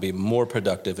 because then I'll be more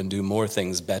productive and do more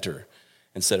things better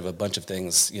instead of a bunch of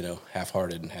things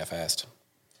half-hearted and half-assed.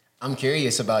 I'm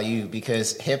curious about you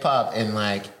because hip hop and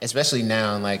especially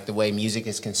now and the way music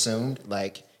is consumed,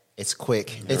 it's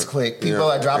quick. Yeah. It's quick. People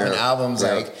are dropping albums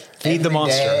Feed the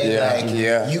monster.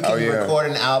 Day. You can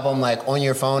record an album on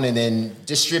your phone and then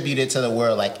distribute it to the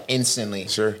world instantly.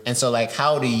 Sure. And so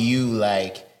how do you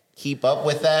keep up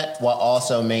with that while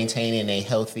also maintaining a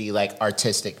healthy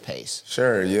artistic pace?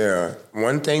 Sure, yeah.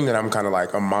 One thing that I'm kind of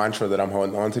a mantra that I'm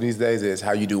holding on to these days is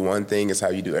how you do one thing is how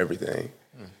you do everything.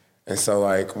 And so,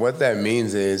 what that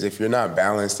means is if you're not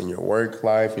balanced in your work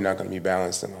life, you're not going to be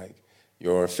balanced in,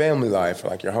 your family life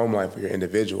or, your home life or your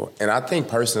individual. And I think,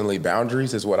 personally,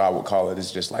 boundaries is what I would call it.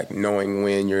 It's just, knowing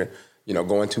when you're,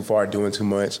 going too far, doing too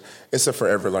much. It's a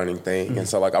forever learning thing. Mm-hmm. And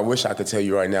so, I wish I could tell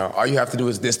you right now, all you have to do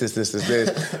is this.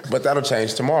 But that'll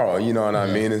change tomorrow, you know what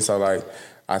I mean? And so,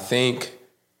 I think,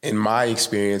 in my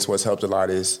experience, what's helped a lot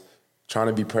is trying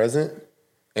to be present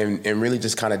and really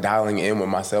just kind of dialing in with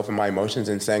myself and my emotions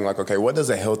and saying okay, what does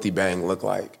a healthy bang look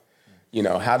like?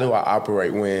 How do I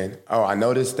operate when, I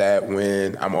notice that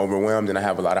when I'm overwhelmed and I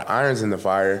have a lot of irons in the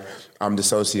fire, I'm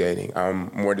dissociating.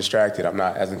 I'm more distracted. I'm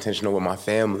not as intentional with my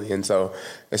family. And so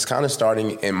it's kind of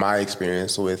starting in my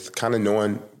experience with kind of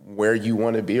knowing where you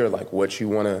want to be or what you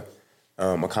want to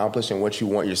accomplish and what you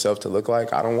want yourself to look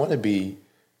like. I don't want to be,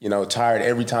 tired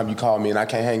every time you call me and I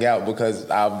can't hang out because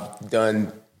I've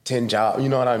done 10 jobs, you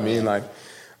know what I mean?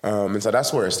 And so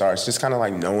that's where it starts, just kind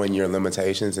of knowing your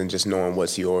limitations and just knowing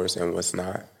what's yours and what's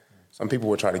not. Some people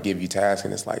will try to give you tasks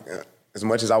and it's as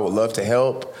much as I would love to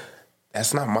help,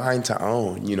 that's not mine to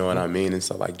own, you know what I mean? And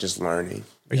so just learning.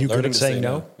 Are you good at saying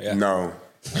no? Yeah. No.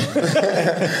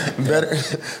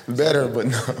 better, but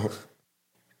no.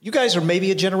 You guys are maybe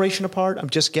a generation apart,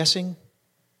 I'm just guessing?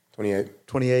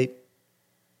 28.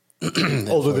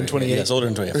 Older than 28? Yes, older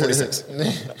than 28, 46.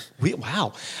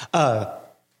 Wow.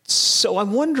 So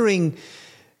I'm wondering,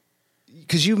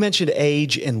 because you mentioned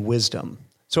age and wisdom.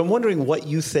 So I'm wondering what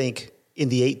you think in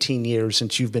the 18 years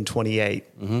since you've been 28,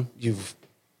 you've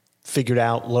figured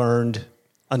out, learned,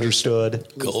 understood.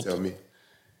 Please tell me.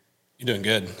 You're doing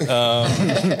good.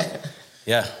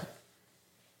 Yeah.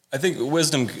 I think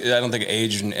wisdom, I don't think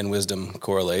age and wisdom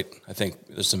correlate. I think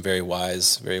there's some very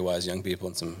wise young people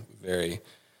and some very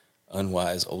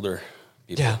unwise older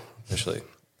people, especially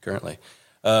currently.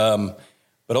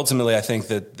 But ultimately, I think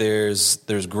that there's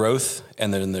growth,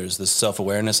 and then there's this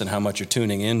self-awareness and how much you're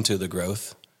tuning into the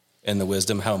growth and the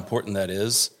wisdom, how important that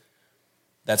is.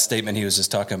 That statement he was just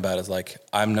talking about is like,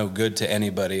 I'm no good to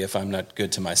anybody if I'm not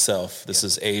good to myself. This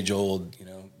is age-old,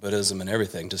 Buddhism and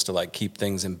everything, just to like keep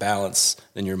things in balance,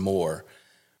 then you're more.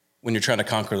 When you're trying to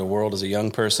conquer the world as a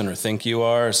young person or think you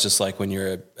are, it's just like when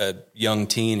you're a young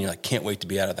teen, you're like, can't wait to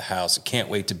be out of the house, can't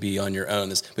wait to be on your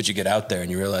own. But you get out there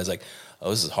and you realize like, oh,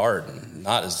 this is hard and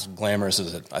not as glamorous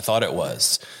as I thought it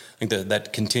was. I think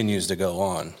that continues to go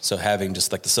on. So having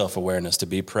just like the self-awareness to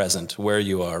be present where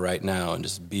you are right now and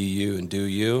just be you and do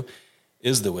you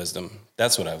is the wisdom.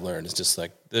 That's what I've learned. It's just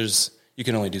like you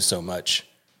can only do so much.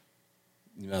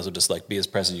 You might as well just like be as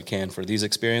present you can for these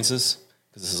experiences,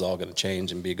 because this is all going to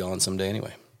change and be gone someday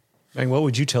anyway. Man, what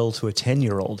would you tell to a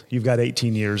 10-year-old? You've got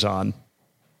 18 years on.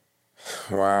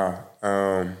 Wow.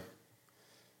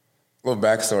 Little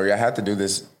backstory. I had to do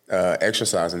this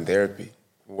exercise in therapy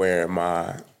where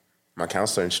my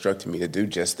counselor instructed me to do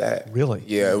just that. Really?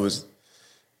 Yeah, it was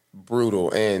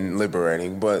brutal and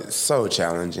liberating, but so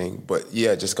challenging. But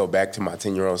yeah, just go back to my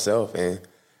 10-year-old self and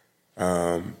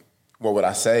what would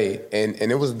I say? And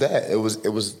it was that. It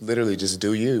was literally just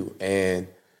do you. And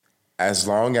as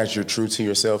long as you're true to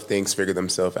yourself, things figure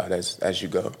themselves out as you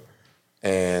go.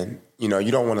 And, you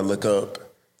don't want to look up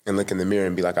and look in the mirror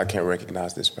and be like, I can't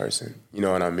recognize this person. You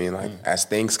know what I mean? Like, as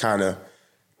things kind of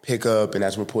pick up and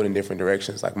as we're pulled in different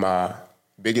directions, like my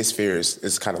biggest fear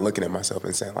is kind of looking at myself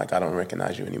and saying, like, I don't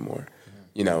recognize you anymore.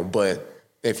 But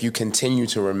if you continue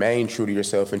to remain true to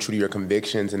yourself and true to your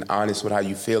convictions and honest with how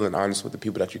you feel and honest with the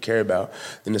people that you care about,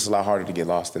 then it's a lot harder to get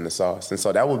lost in the sauce. And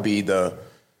so that would be the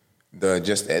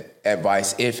just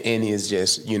advice, if any, is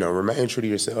just, remain true to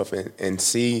yourself and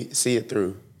see it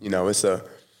through.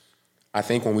 I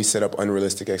think when we set up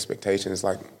unrealistic expectations,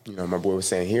 like, my boy was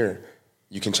saying here,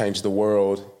 you can change the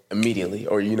world immediately,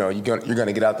 or, you're going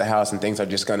to get out the house and things are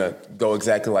just going to go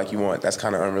exactly like you want. That's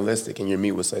kind of unrealistic. And you're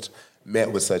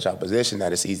met with such opposition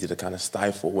that it's easy to kind of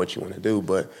stifle what you want to do.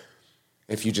 But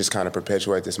if you just kind of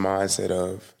perpetuate this mindset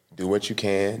of do what you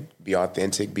can, be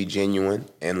authentic, be genuine,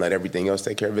 and let everything else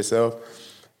take care of itself,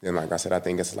 then, like I said, I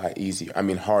think it's a lot easier.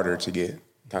 Harder to get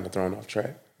kind of thrown off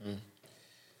track.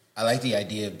 I like the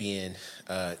idea of being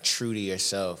true to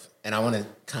yourself. And I want to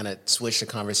kind of switch the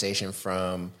conversation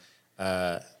from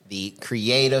the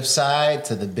creative side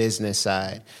to the business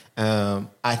side.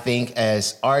 I think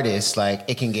as artists, like,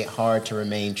 it can get hard to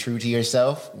remain true to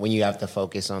yourself when you have to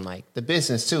focus on like the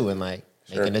business too, and like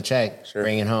making a check,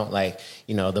 bringing home, like,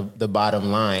 the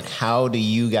bottom line. How do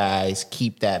you guys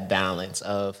keep that balance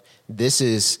of this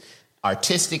is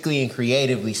artistically and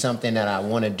creatively something that I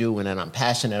want to do and that I'm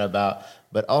passionate about,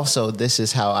 but also this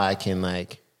is how I can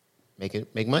like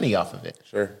make money off of it?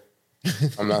 Sure.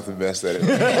 I'm not the best at it.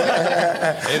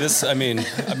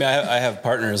 I have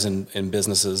partners in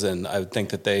businesses, and I would think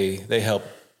that they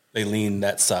lean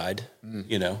that side,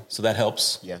 so that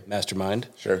helps. Yeah. Mastermind.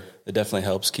 Sure. It definitely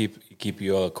helps keep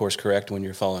you course correct when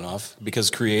you're falling off, because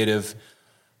creative,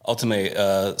 ultimately,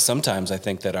 sometimes I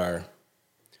think that our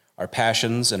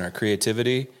passions and our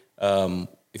creativity,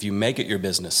 if you make it your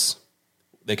business,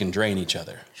 they can drain each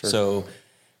other. Sure. So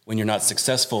when you're not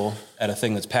successful at a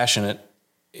thing that's passionate,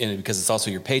 because it's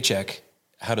also your paycheck,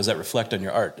 how does that reflect on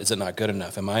your art? Is it not good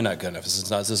enough? Am I not good enough?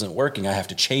 This isn't working. I have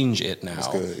to change it now. That's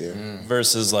good, yeah.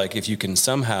 Versus like if you can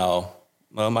somehow,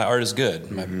 my art is good.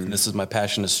 This is my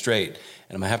passion is straight.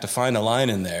 And I have to find a line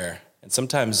in there. And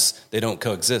sometimes they don't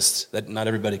coexist. That not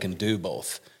everybody can do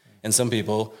both. And some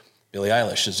people, Billie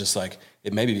Eilish is just like,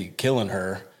 it may be killing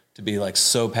her to be like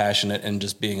so passionate and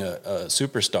just being a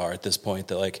superstar at this point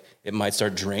that like it might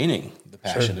start draining the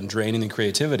passion and draining the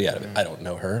creativity out of it. I don't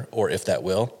know her, or if that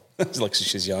will. Like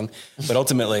she's young, but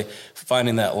ultimately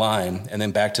finding that line and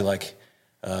then back to like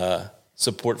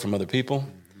support from other people,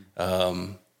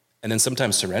 and then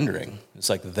sometimes surrendering. It's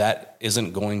like that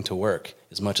isn't going to work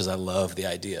as much as I love the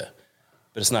idea,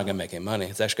 but it's not going to make any money.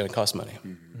 It's actually going to cost money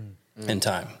and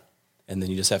time, and then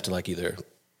you just have to like either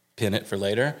pin it for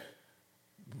later,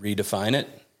 redefine it,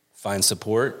 find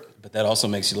support. But that also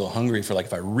makes you a little hungry for like,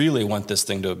 if I really want this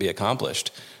thing to be accomplished,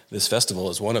 this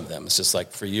festival is one of them. It's just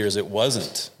like for years it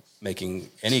wasn't making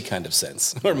any kind of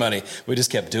sense or money. We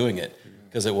just kept doing it.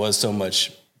 because it was so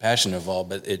much passion involved,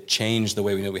 but it changed the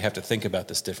way we know we have to think about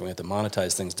this different. We have to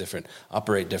monetize things different,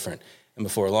 operate different, and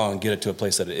before long, get it to a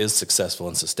place that it is successful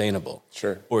and sustainable.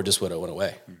 Sure. Or just would have went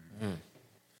away. Mm-hmm.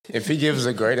 If he gives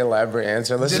a great elaborate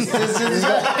answer, let's just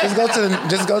go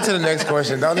to the next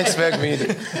question. Don't expect me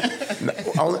to.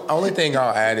 Only thing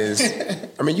I'll add is,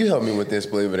 I mean, you helped me with this,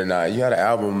 believe it or not. You had an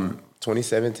album,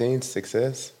 2017,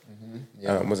 Success. Mm-hmm.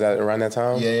 Yeah. Was that around that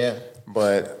time? Yeah.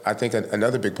 But I think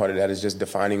another big part of that is just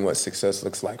defining what success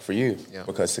looks like for you. Yeah.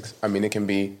 Because, I mean, it can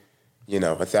be,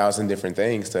 1,000 different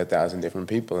things to 1,000 different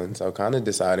people. And so kind of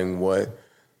deciding what,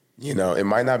 it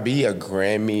might not be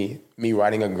me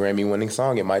writing a Grammy-winning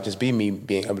song. It might just be me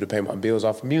being able to pay my bills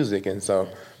off of music. And so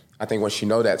I think once you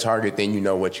know that target, then you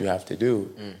know what you have to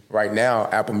do. Right now,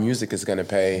 Apple Music is going to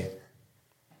pay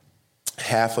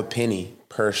half a penny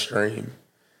per stream.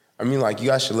 I mean, you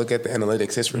guys should look at the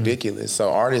analytics. It's ridiculous.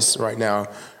 So artists right now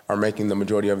are making the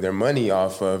majority of their money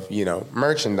off of,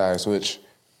 merchandise, which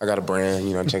I got a brand,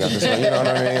 check out this one, you know what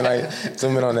I mean?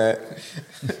 Zoom in on that.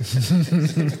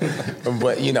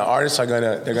 But, artists are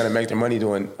they're gonna make their money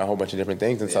doing a whole bunch of different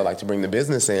things. And so, to bring the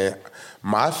business in,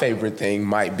 my favorite thing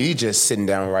might be just sitting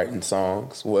down writing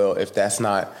songs. Well, if that's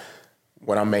not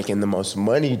what I'm making the most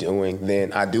money doing,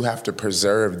 then I do have to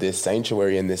preserve this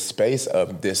sanctuary and this space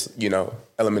of this,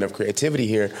 element of creativity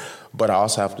here, but I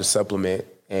also have to supplement,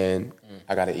 and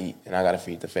I got to eat and I got to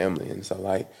feed the family. And so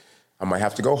I might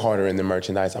have to go harder in the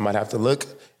merchandise. I might have to look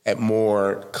at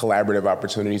more collaborative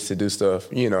opportunities to do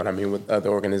stuff, with other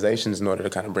organizations in order to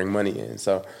kind of bring money in.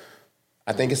 So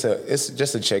I think it's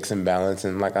just a checks and balance.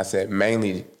 And like I said,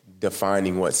 mainly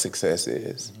defining what success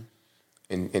is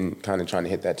and kind of trying to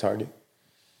hit that target.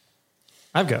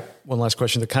 I've got one last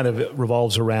question that kind of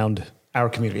revolves around our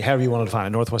community, however you want to define it,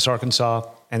 Northwest Arkansas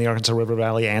and the Arkansas River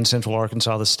Valley and Central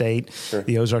Arkansas, the state, sure,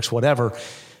 the Ozarks, whatever.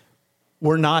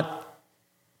 We're not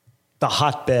the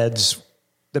hotbeds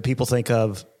that people think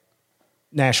of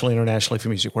nationally, internationally for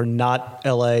music. We're not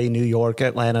LA, New York,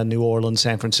 Atlanta, New Orleans,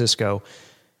 San Francisco.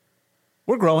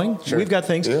 We're growing. Sure. We've got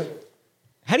things. Yeah.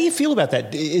 How do you feel about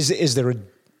that? Is there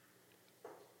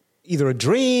either a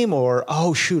dream or,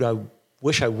 oh, shoot, I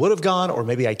wish I would have gone, or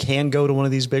maybe I can go to one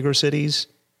of these bigger cities?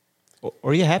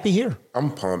 Or are you happy here? I'm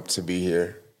pumped to be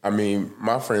here. I mean,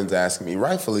 my friends ask me,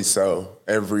 rightfully so,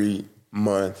 every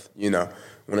month, when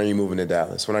are you moving to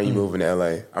Dallas? When are you moving to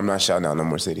LA? I'm not shouting out no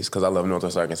more cities because I love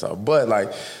Northwest Arkansas.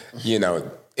 But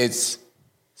it's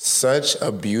such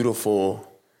a beautiful,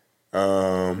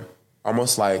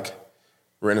 almost like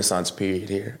Renaissance period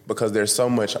here, because there's so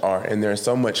much art and there's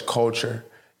so much culture.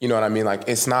 You know what I mean?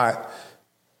 It's not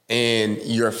in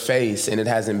your face and it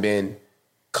hasn't been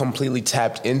completely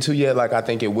tapped into yet, I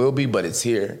think it will be, but it's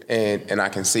here and I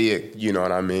can see it, you know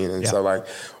what I mean? And so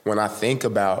when I think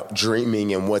about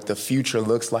dreaming and what the future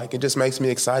looks like, it just makes me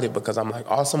excited because I'm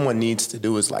all someone needs to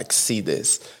do is see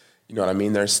this. You know what I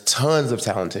mean? There's tons of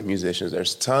talented musicians,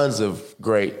 there's tons of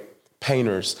great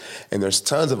painters, and there's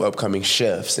tons of upcoming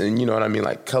chefs and you know what I mean,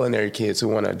 culinary kids who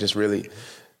want to just really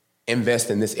invest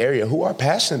in this area, who are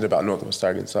passionate about Northwest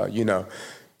Arkansas,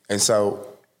 And so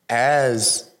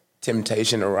as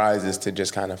temptation arises to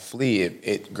just kind of flee,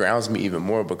 it grounds me even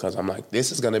more because I'm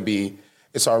this is going to be,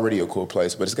 it's already a cool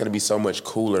place, but it's going to be so much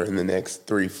cooler in the next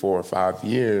 3, 4, 5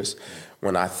 years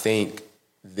when I think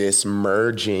this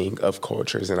merging of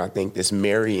cultures and I think this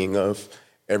marrying of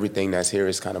everything that's here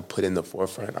is kind of put in the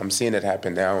forefront. I'm seeing it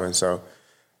happen now, and so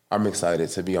I'm excited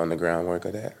to be on the groundwork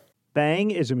of that. Bang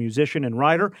is a musician and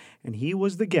writer, and he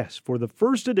was the guest for the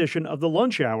first edition of the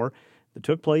Lunch Hour that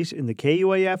took place in the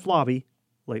KUAF lobby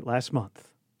late last month.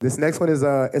 This next one is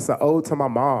it's an ode to my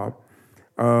mom.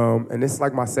 And this is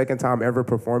my second time ever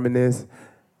performing this.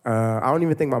 I don't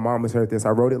even think my mom has heard this. I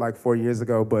wrote it 4 years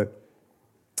ago, but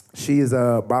she is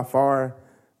by far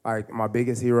my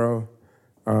biggest hero.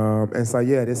 And so,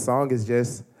 this song is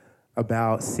just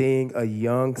about seeing a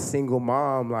young single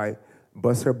mom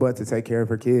bust her butt to take care of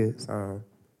her kids.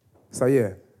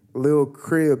 Little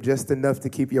crib just enough to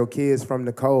keep your kids from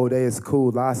the cold. They is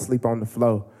cool, I sleep on the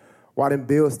floor. Why them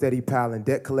bills steady piling,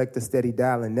 debt collector steady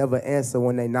dialing, never answer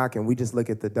when they knocking, we just look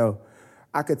at the door.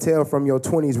 I could tell from your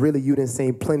 20s, really you done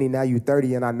seen plenty, now you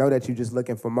 30, and I know that you just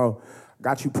looking for more.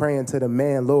 Got you praying to the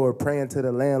man, Lord, praying to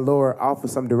the landlord, offer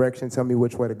some direction, tell me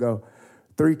which way to go.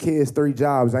 3 kids, 3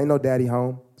 jobs, ain't no daddy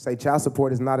home. Say child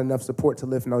support is not enough support to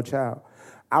lift no child.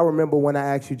 I remember when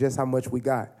I asked you just how much we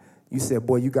got. You said,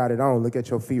 boy, you got it on, look at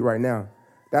your feet right now.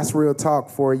 That's real talk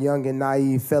for a young and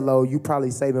naive fellow. You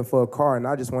probably saving for a car, and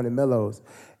I just wanted mellows.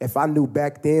 If I knew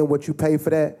back then what you paid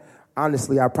for that,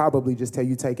 honestly, I'd probably just tell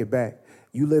you take it back.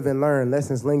 You live and learn.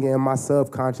 Lessons linger in my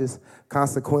subconscious.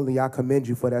 Consequently, I commend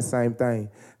you for that same thing.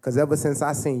 Because ever since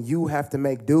I seen you have to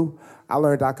make do, I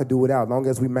learned I could do without, long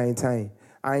as we maintain.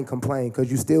 I ain't complain, because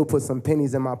you still put some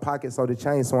pennies in my pocket so the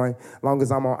chain swing, long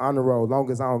as I'm on honor roll, long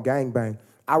as I don't gangbang.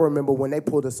 I remember when they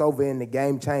pulled us over and the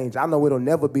game changed. I know it'll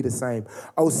never be the same.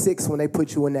 06, when they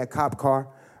put you in that cop car,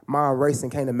 mind racing,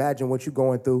 can't imagine what you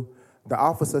going through. The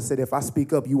officer said, if I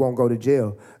speak up, you won't go to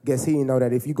jail. Guess he didn't know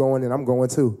that if you go in, then I'm going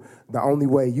too. The only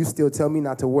way, you still tell me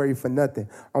not to worry for nothing,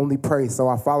 only pray. So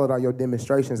I followed all your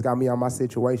demonstrations, got me on my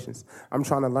situations. I'm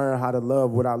trying to learn how to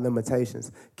love without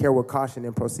limitations, care with caution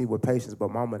and proceed with patience. But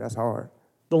mama, that's hard.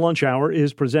 The Lunch Hour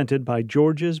is presented by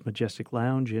George's Majestic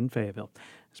Lounge in Fayetteville.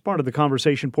 As part of the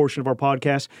conversation portion of our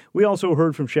podcast, we also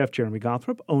heard from Chef Jeremy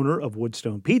Gothrop, owner of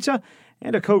Woodstone Pizza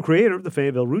and a co-creator of the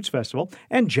Fayetteville Roots Festival,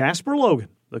 and Jasper Logan,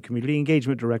 the Community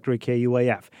Engagement Director at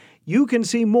KUAF. You can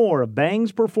see more of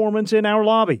Bang's performance in our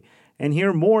lobby and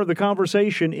hear more of the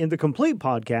conversation in the complete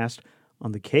podcast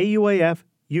on the KUAF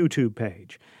YouTube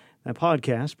page. That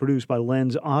podcast produced by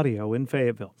Lens Audio in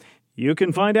Fayetteville. You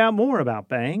can find out more about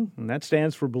Bang, and that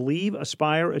stands for Believe,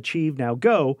 Aspire, Achieve, Now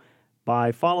Go,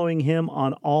 by following him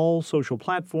on all social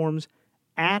platforms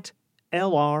at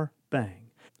LR Bang.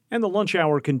 And the Lunch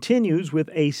Hour continues with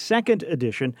a second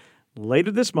edition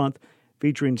later this month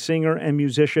featuring singer and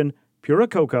musician Pura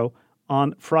Coco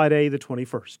on Friday the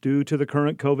 21st. Due to the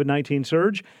current COVID-19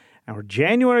 surge, our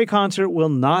January concert will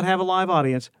not have a live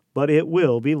audience, but it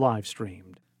will be live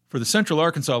streamed. For the Central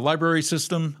Arkansas Library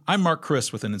System, I'm Mark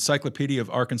Chris with an Encyclopedia of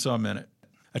Arkansas Minute.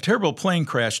 A terrible plane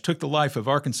crash took the life of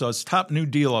Arkansas's top New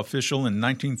Deal official in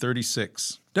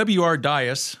 1936. W.R.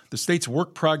 Dias, the state's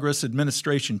Work Progress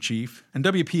Administration chief, and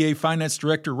WPA Finance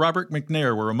Director Robert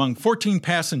McNair were among 14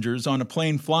 passengers on a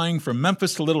plane flying from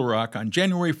Memphis to Little Rock on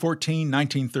January 14,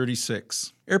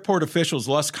 1936. Airport officials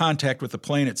lost contact with the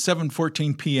plane at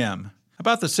 7:14 p.m.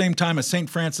 About the same time, a St.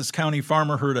 Francis County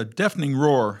farmer heard a deafening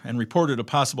roar and reported a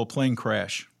possible plane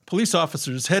crash. Police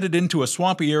officers headed into a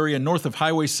swampy area north of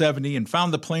Highway 70 and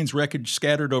found the plane's wreckage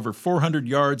scattered over 400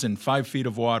 yards in 5 feet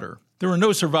of water. There were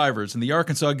no survivors, and the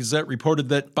Arkansas Gazette reported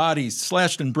that bodies,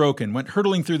 slashed and broken, went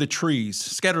hurtling through the trees,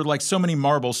 scattered like so many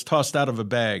marbles tossed out of a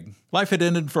bag. Life had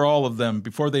ended for all of them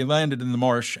before they landed in the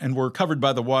marsh and were covered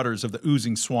by the waters of the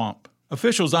oozing swamp.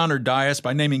 Officials honored Dias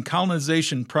by naming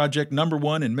Colonization Project No.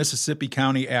 1 in Mississippi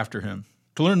County after him.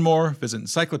 To learn more, visit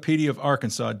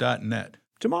encyclopediaofarkansas.net.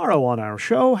 Tomorrow on our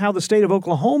show, how the state of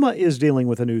Oklahoma is dealing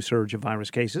with a new surge of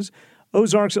virus cases.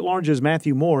 Ozarks at Large's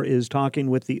Matthew Moore is talking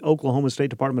with the Oklahoma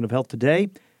State Department of Health today.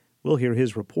 We'll hear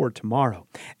his report tomorrow.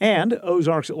 And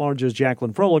Ozarks at Large's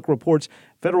Jacqueline Froelich reports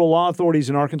federal law authorities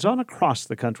in Arkansas and across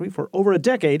the country for over a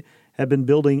decade have been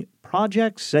building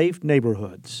project-safe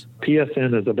neighborhoods.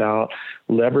 PSN is about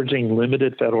leveraging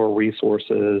limited federal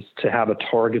resources to have a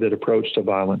targeted approach to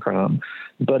violent crime.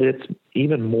 But it's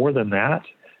even more than that.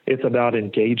 It's about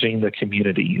engaging the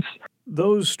communities.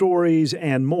 Those stories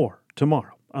and more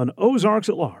tomorrow on Ozarks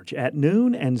at Large at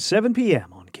noon and 7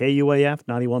 p.m. on KUAF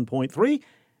 91.3,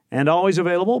 and always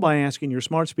available by asking your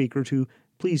smart speaker to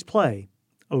please play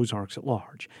Ozarks at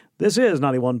Large. This is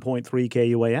 91.3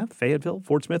 KUAF, Fayetteville,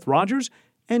 Fort Smith, Rogers,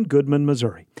 and Goodman,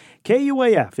 Missouri.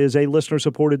 KUAF is a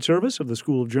listener-supported service of the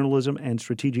School of Journalism and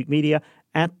Strategic Media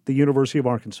at the University of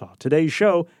Arkansas. Today's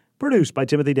show produced by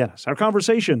Timothy Dennis. Our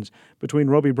conversations between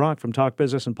Roby Brock from Talk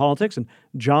Business and Politics and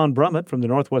John Brummett from the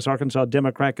Northwest Arkansas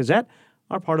Democrat Gazette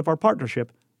are part of our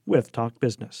partnership with Talk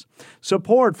Business.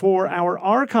 Support for our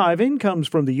archiving comes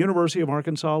from the University of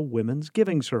Arkansas Women's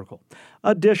Giving Circle.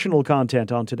 Additional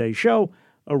content on today's show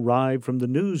arrived from the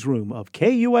newsroom of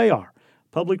KUAR,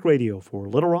 public radio for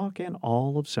Little Rock and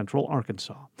all of Central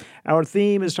Arkansas. Our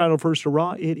theme is titled First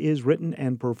Hurrah. It is written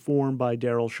and performed by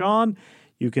Daryl Shawn.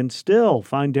 You can still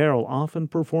find Daryl often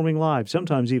performing live,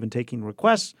 sometimes even taking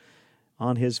requests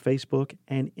on his Facebook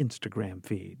and Instagram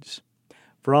feeds.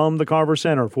 From the Carver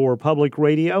Center for Public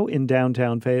Radio in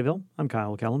downtown Fayetteville, I'm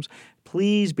Kyle Kellums.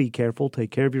 Please be careful.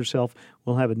 Take care of yourself.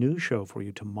 We'll have a new show for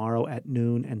you tomorrow at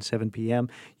noon and 7 p.m.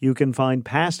 You can find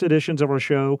past editions of our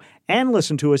show and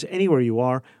listen to us anywhere you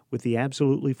are with the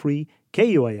absolutely free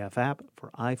KUAF app for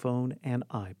iPhone and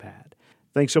iPad.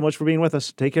 Thanks so much for being with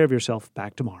us. Take care of yourself.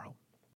 Back tomorrow.